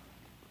God?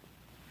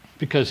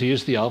 Because he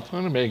is the Alpha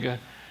and Omega,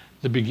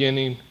 the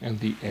beginning and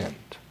the end.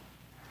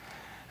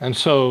 And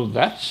so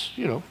that's,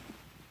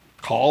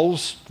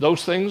 calls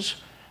those things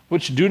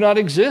which do not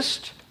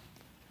exist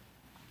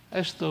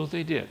as though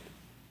they did.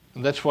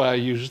 And that's why I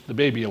used the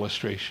baby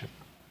illustration.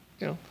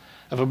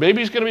 If a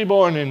baby's going to be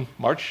born in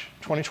March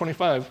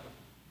 2025,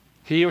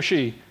 he or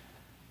she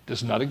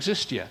does not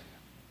exist yet.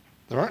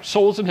 There aren't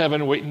souls in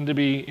heaven waiting to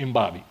be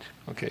embodied.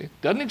 Okay?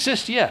 Doesn't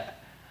exist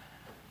yet,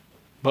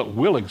 but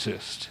will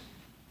exist.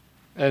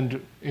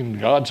 And in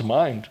God's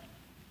mind,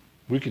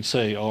 we could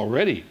say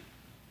already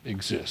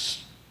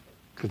exists,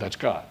 because that's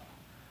God.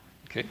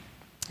 Okay?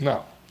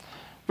 Now,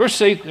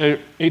 verse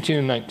 18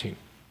 and 19.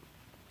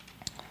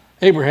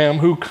 Abraham,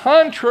 who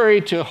contrary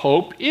to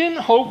hope, in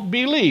hope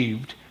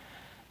believed,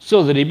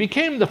 so that he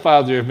became the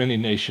father of many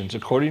nations,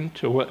 according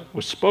to what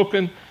was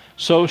spoken,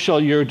 so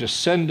shall your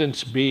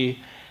descendants be.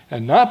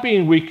 And not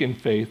being weak in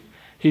faith,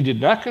 he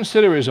did not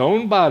consider his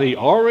own body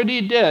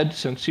already dead,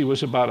 since he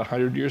was about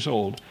 100 years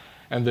old,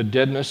 and the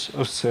deadness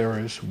of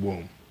Sarah's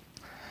womb.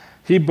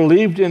 He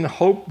believed in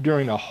hope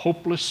during a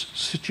hopeless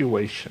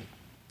situation.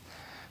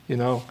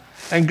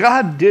 And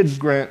God did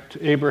grant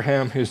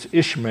Abraham his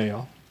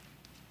Ishmael.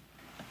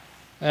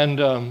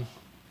 And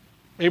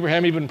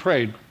Abraham even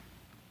prayed,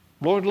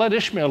 Lord, let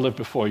Ishmael live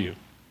before you.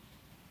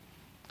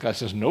 God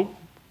says, nope,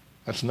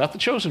 that's not the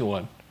chosen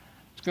one.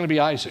 It's going to be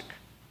Isaac.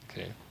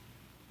 Okay,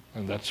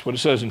 and that's what it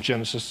says in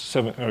Genesis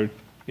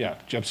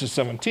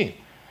 17.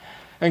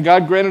 And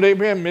God granted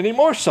Abraham many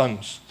more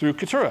sons through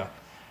Keturah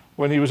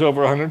when he was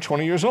over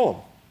 120 years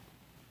old.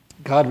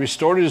 God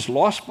restored his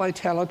lost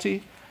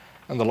vitality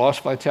and the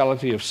lost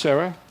vitality of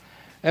Sarah,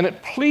 And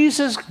it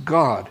pleases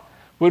God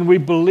when we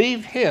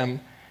believe him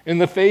in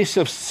the face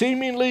of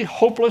seemingly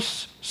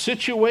hopeless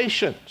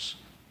situations.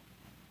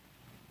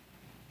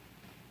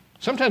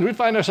 Sometimes we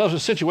find ourselves in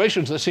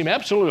situations that seem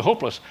absolutely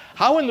hopeless.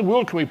 How in the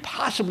world can we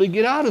possibly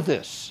get out of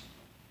this?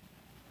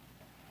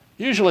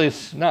 Usually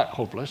it's not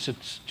hopeless,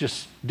 it's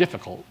just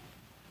difficult.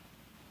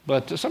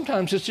 But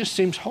sometimes it just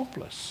seems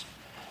hopeless.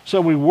 So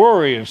we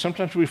worry and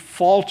sometimes we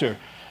falter.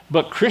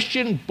 But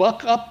Christian,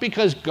 buck up,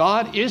 because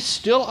God is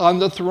still on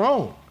the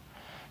throne.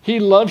 He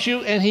loves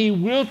you and he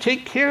will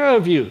take care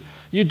of you.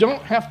 You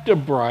don't have to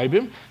bribe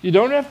him. You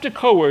don't have to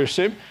coerce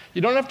him.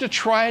 You don't have to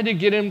try to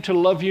get him to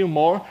love you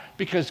more,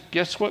 because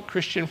guess what,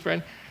 Christian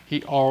friend?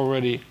 He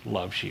already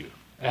loves you.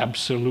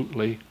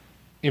 Absolutely,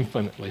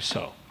 infinitely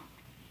so.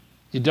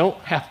 You don't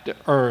have to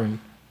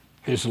earn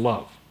his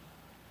love.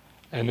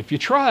 And if you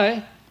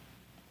try,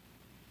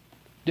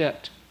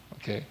 debt,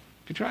 okay?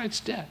 If you try, it's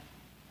debt.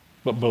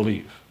 But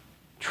believe,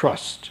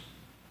 trust,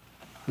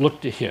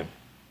 look to him.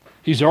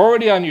 He's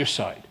already on your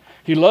side.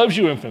 He loves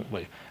you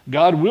infinitely.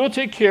 God will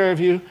take care of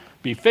you.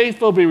 Be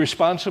faithful, be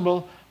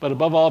responsible, but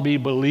above all, be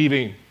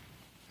believing.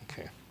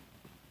 Okay.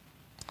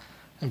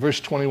 In verse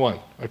 21,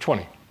 or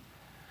 20.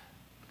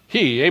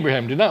 He,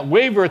 Abraham, did not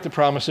waver at the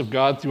promise of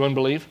God through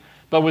unbelief,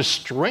 but was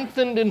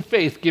strengthened in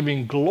faith,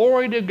 giving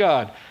glory to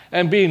God,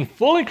 and being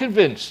fully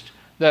convinced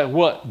that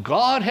what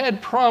God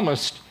had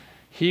promised,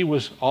 he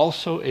was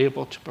also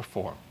able to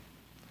perform.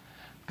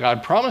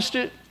 God promised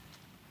it,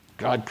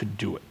 God could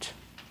do it.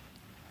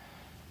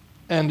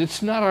 And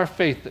it's not our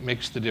faith that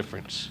makes the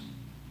difference.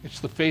 It's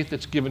the faith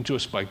that's given to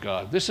us by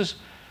God. This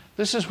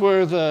is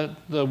where the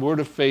Word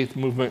of Faith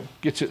movement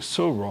gets it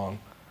so wrong,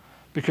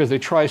 because they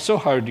try so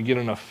hard to get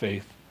enough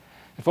faith.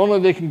 If only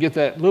they can get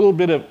that little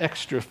bit of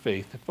extra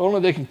faith. If only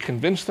they can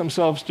convince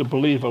themselves to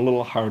believe a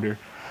little harder.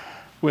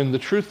 When the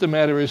truth of the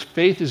matter is,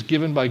 faith is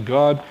given by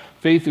God.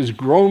 Faith is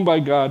grown by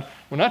God.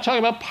 We're not talking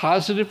about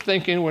positive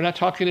thinking. We're not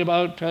talking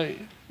about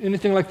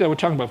anything like that. We're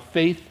talking about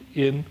faith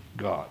in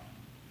God.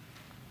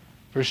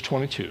 Verse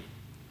 22.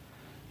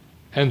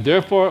 And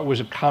therefore it was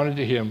accounted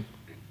to him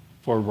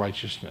for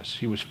righteousness.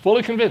 He was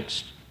fully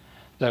convinced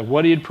that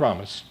what he had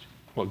promised,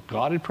 what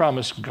God had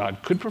promised, God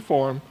could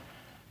perform.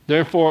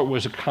 Therefore it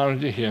was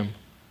accounted to him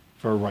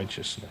for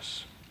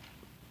righteousness.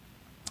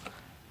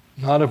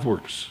 Not of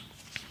works,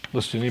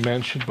 lest any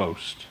man should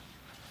boast.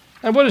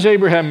 And what does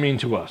Abraham mean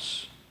to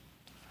us?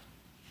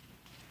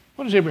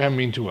 What does Abraham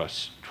mean to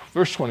us?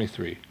 Verse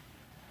 23.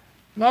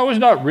 Now it was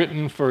not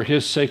written for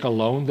his sake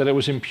alone that it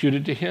was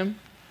imputed to him,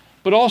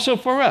 but also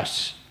for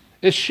us.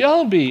 It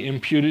shall be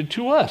imputed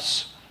to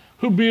us,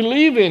 who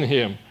believe in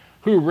him,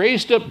 who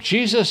raised up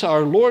Jesus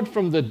our Lord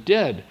from the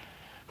dead,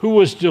 who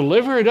was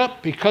delivered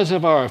up because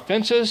of our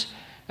offenses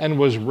and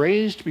was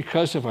raised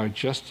because of our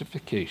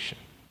justification.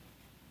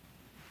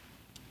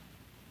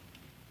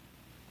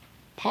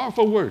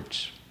 Powerful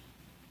words,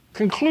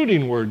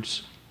 concluding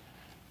words,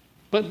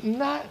 but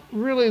not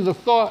really the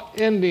thought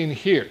ending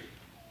here.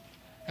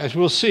 As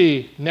we'll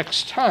see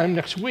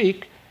next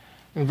week,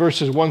 in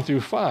verses 1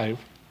 through 5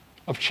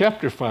 of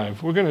chapter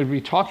 5, we're going to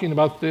be talking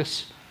about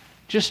this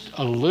just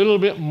a little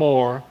bit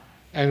more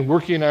and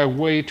working our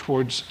way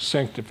towards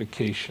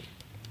sanctification.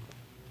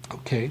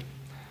 Okay?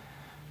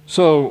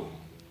 So,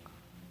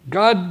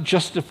 God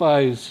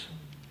justifies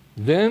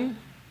then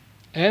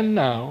and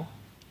now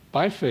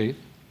by faith.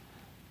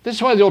 This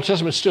is why the Old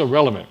Testament is still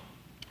relevant.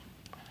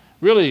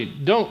 Really,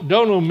 don't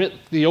omit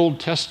the Old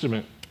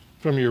Testament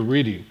from your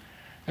reading.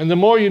 And the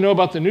more you know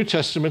about the New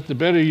Testament, the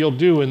better you'll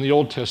do in the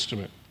Old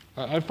Testament.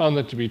 I found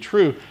that to be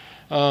true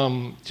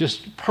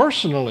just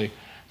personally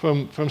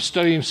from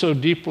studying so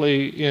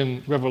deeply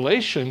in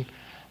Revelation.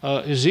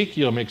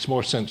 Ezekiel makes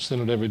more sense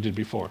than it ever did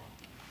before.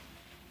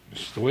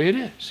 It's the way it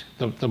is.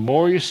 The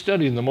more you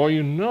study and the more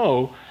you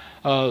know,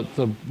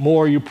 the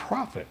more you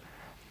profit.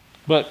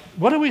 But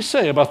what do we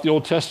say about the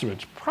Old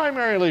Testament? It's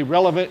primarily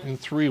relevant in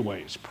three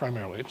ways.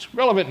 It's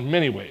relevant in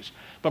many ways,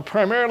 but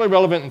primarily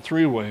relevant in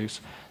three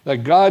ways.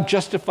 That God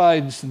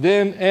justifies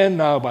then and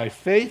now by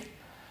faith.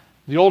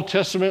 The Old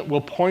Testament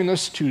will point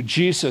us to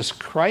Jesus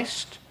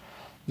Christ.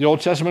 The Old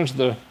Testament is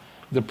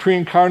the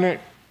pre-incarnate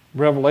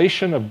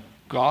revelation of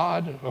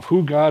God, of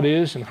who God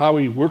is and how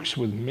he works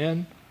with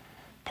men.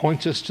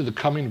 Points us to the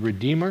coming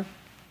Redeemer.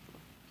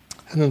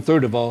 And then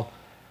third of all,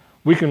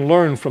 we can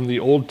learn from the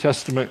Old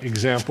Testament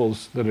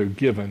examples that are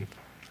given.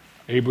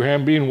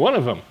 Abraham being one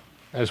of them,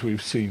 as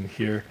we've seen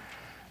here.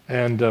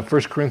 And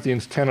 1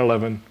 Corinthians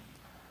 10:11.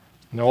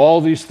 Now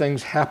all these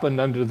things happened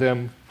unto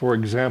them for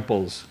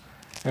examples,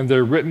 and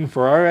they're written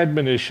for our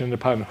admonition,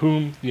 upon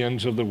whom the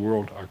ends of the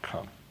world are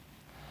come.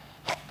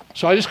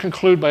 So I just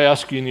conclude by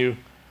asking you,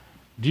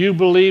 do you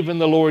believe in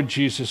the Lord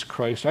Jesus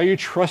Christ? Are you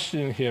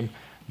trusting in him?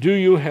 Do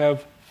you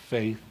have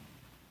faith?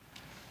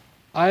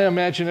 I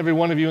imagine every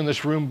one of you in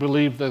this room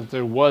believed that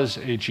there was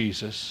a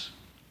Jesus.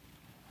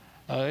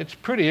 It's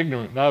pretty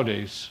ignorant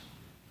nowadays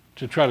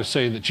to try to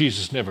say that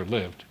Jesus never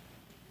lived.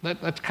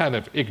 That's kind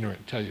of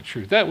ignorant, to tell you the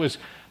truth. That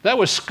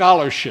was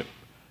scholarship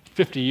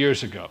 50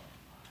 years ago.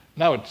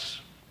 Now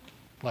it's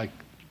like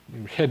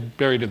your head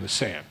buried in the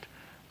sand.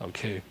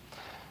 Okay.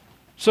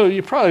 So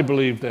you probably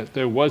believe that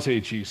there was a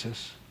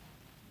Jesus.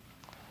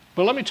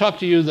 But let me talk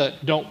to you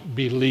that don't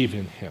believe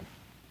in him.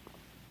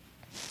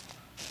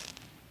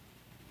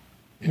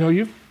 You know,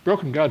 you've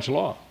broken God's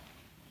law.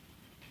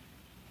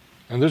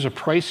 And there's a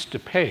price to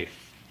pay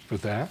for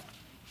that.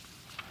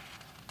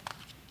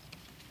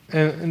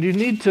 And you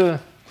need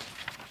to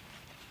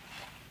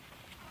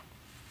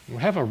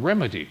have a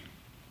remedy.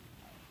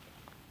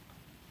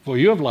 For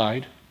you have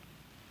lied.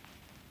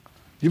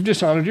 You've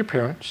dishonored your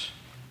parents.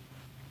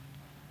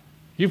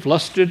 You've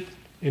lusted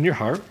in your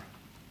heart.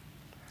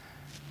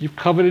 You've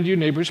coveted your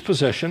neighbor's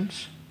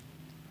possessions.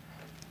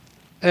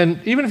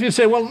 And even if you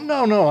say, well,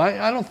 no,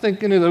 I don't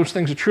think any of those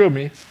things are true of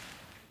me,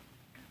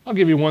 I'll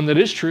give you one that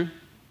is true.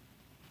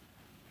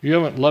 You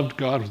haven't loved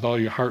God with all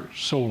your heart,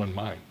 soul, and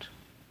mind.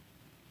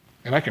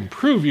 And I can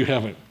prove you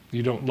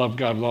don't love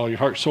God with all your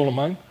heart, soul, and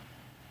mind,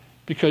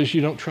 because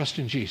you don't trust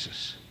in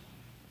Jesus.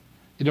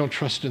 You don't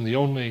trust in the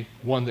only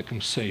one that can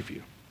save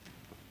you.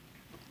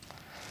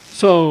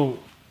 So,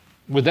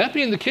 with that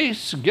being the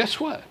case, guess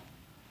what?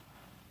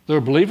 There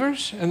are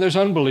believers and there's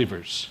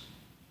unbelievers.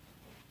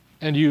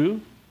 And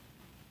you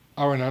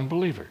are an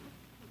unbeliever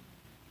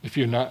if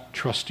you're not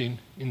trusting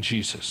in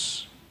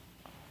Jesus.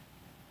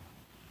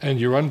 And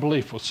your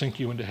unbelief will sink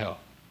you into hell.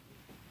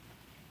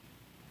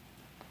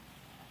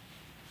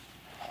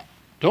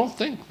 Don't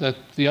think that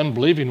the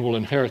unbelieving will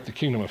inherit the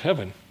kingdom of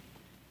heaven.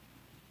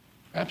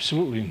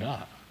 Absolutely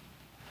not.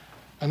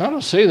 And I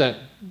don't say that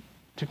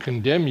to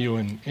condemn you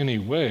in any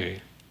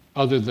way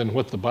other than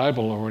what the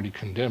Bible already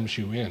condemns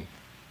you in.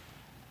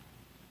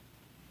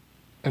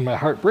 And my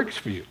heart breaks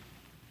for you.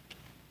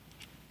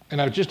 And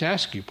I would just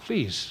ask you,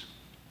 please,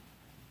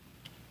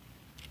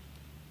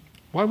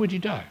 why would you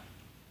die?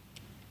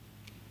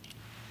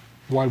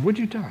 Why would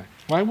you die?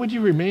 Why would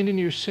you remain in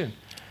your sin?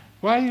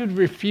 Why would you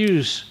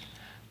refuse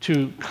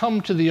to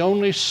come to the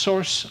only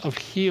source of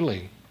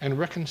healing and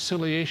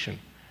reconciliation,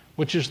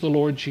 which is the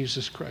Lord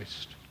Jesus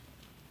Christ?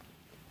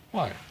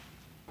 Why?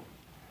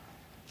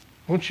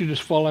 Won't you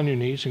just fall on your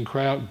knees and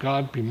cry out,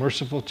 God, be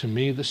merciful to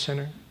me, the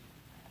sinner,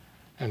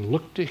 and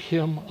look to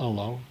him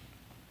alone?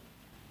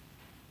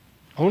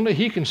 Only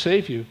he can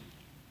save you,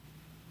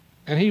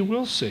 and he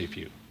will save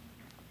you.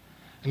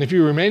 And if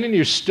you remain in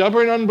your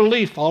stubborn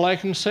unbelief, all I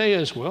can say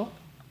is, well,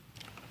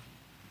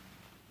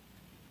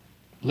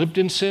 lived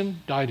in sin,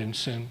 died in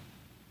sin.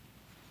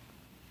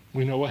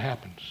 We know what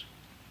happens.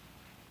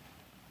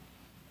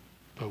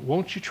 But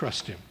won't you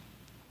trust him?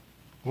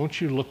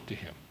 Won't you look to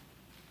him?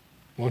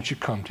 Won't you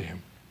come to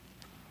him?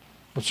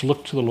 Let's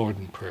look to the Lord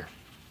in prayer.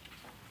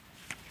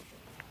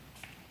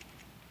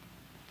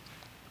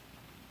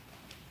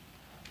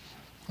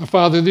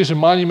 Father, these are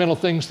monumental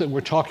things that we're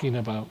talking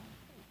about.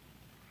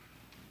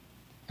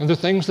 And they're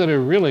things that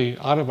are really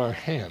out of our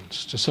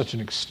hands to such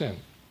an extent.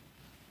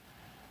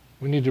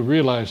 We need to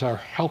realize our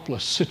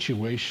helpless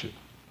situation.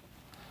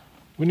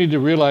 We need to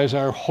realize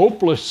our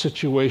hopeless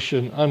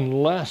situation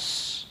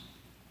unless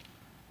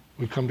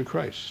we come to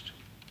Christ.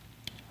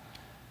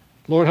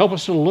 Lord, help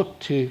us to look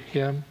to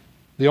him,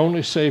 the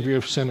only Savior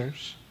of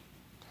sinners.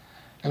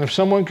 And if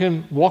someone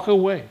can walk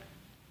away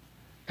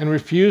and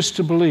refuse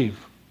to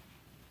believe,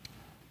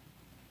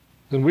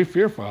 then we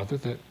fear, Father,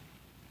 that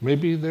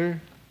maybe they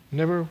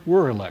never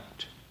were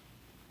elect.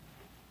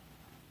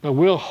 But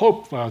we'll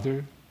hope,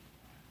 Father,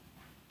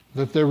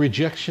 that their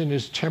rejection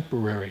is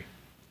temporary,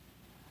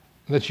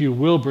 that you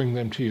will bring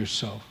them to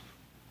yourself.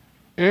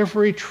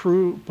 Every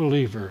true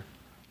believer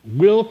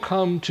will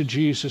come to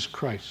Jesus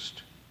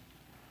Christ,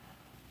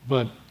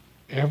 but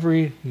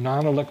every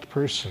non-elect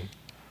person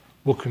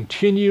will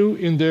continue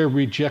in their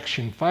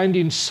rejection,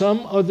 finding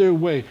some other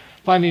way,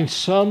 finding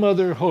some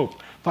other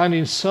hope,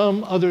 finding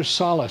some other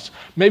solace,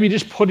 maybe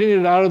just putting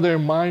it out of their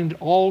mind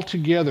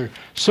altogether.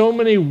 So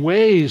many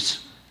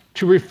ways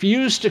to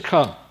refuse to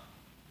come.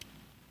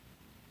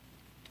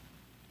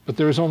 But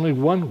there is only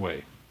one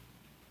way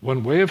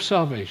of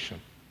salvation,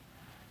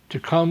 to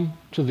come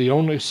to the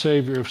only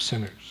Savior of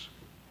sinners.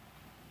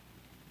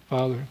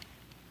 Father,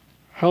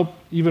 help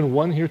even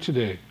one here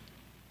today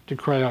to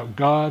cry out,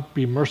 God,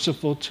 be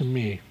merciful to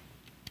me,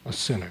 a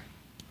sinner,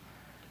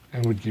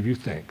 and would give you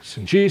thanks.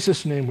 In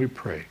Jesus' name we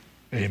pray.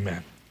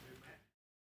 Amen.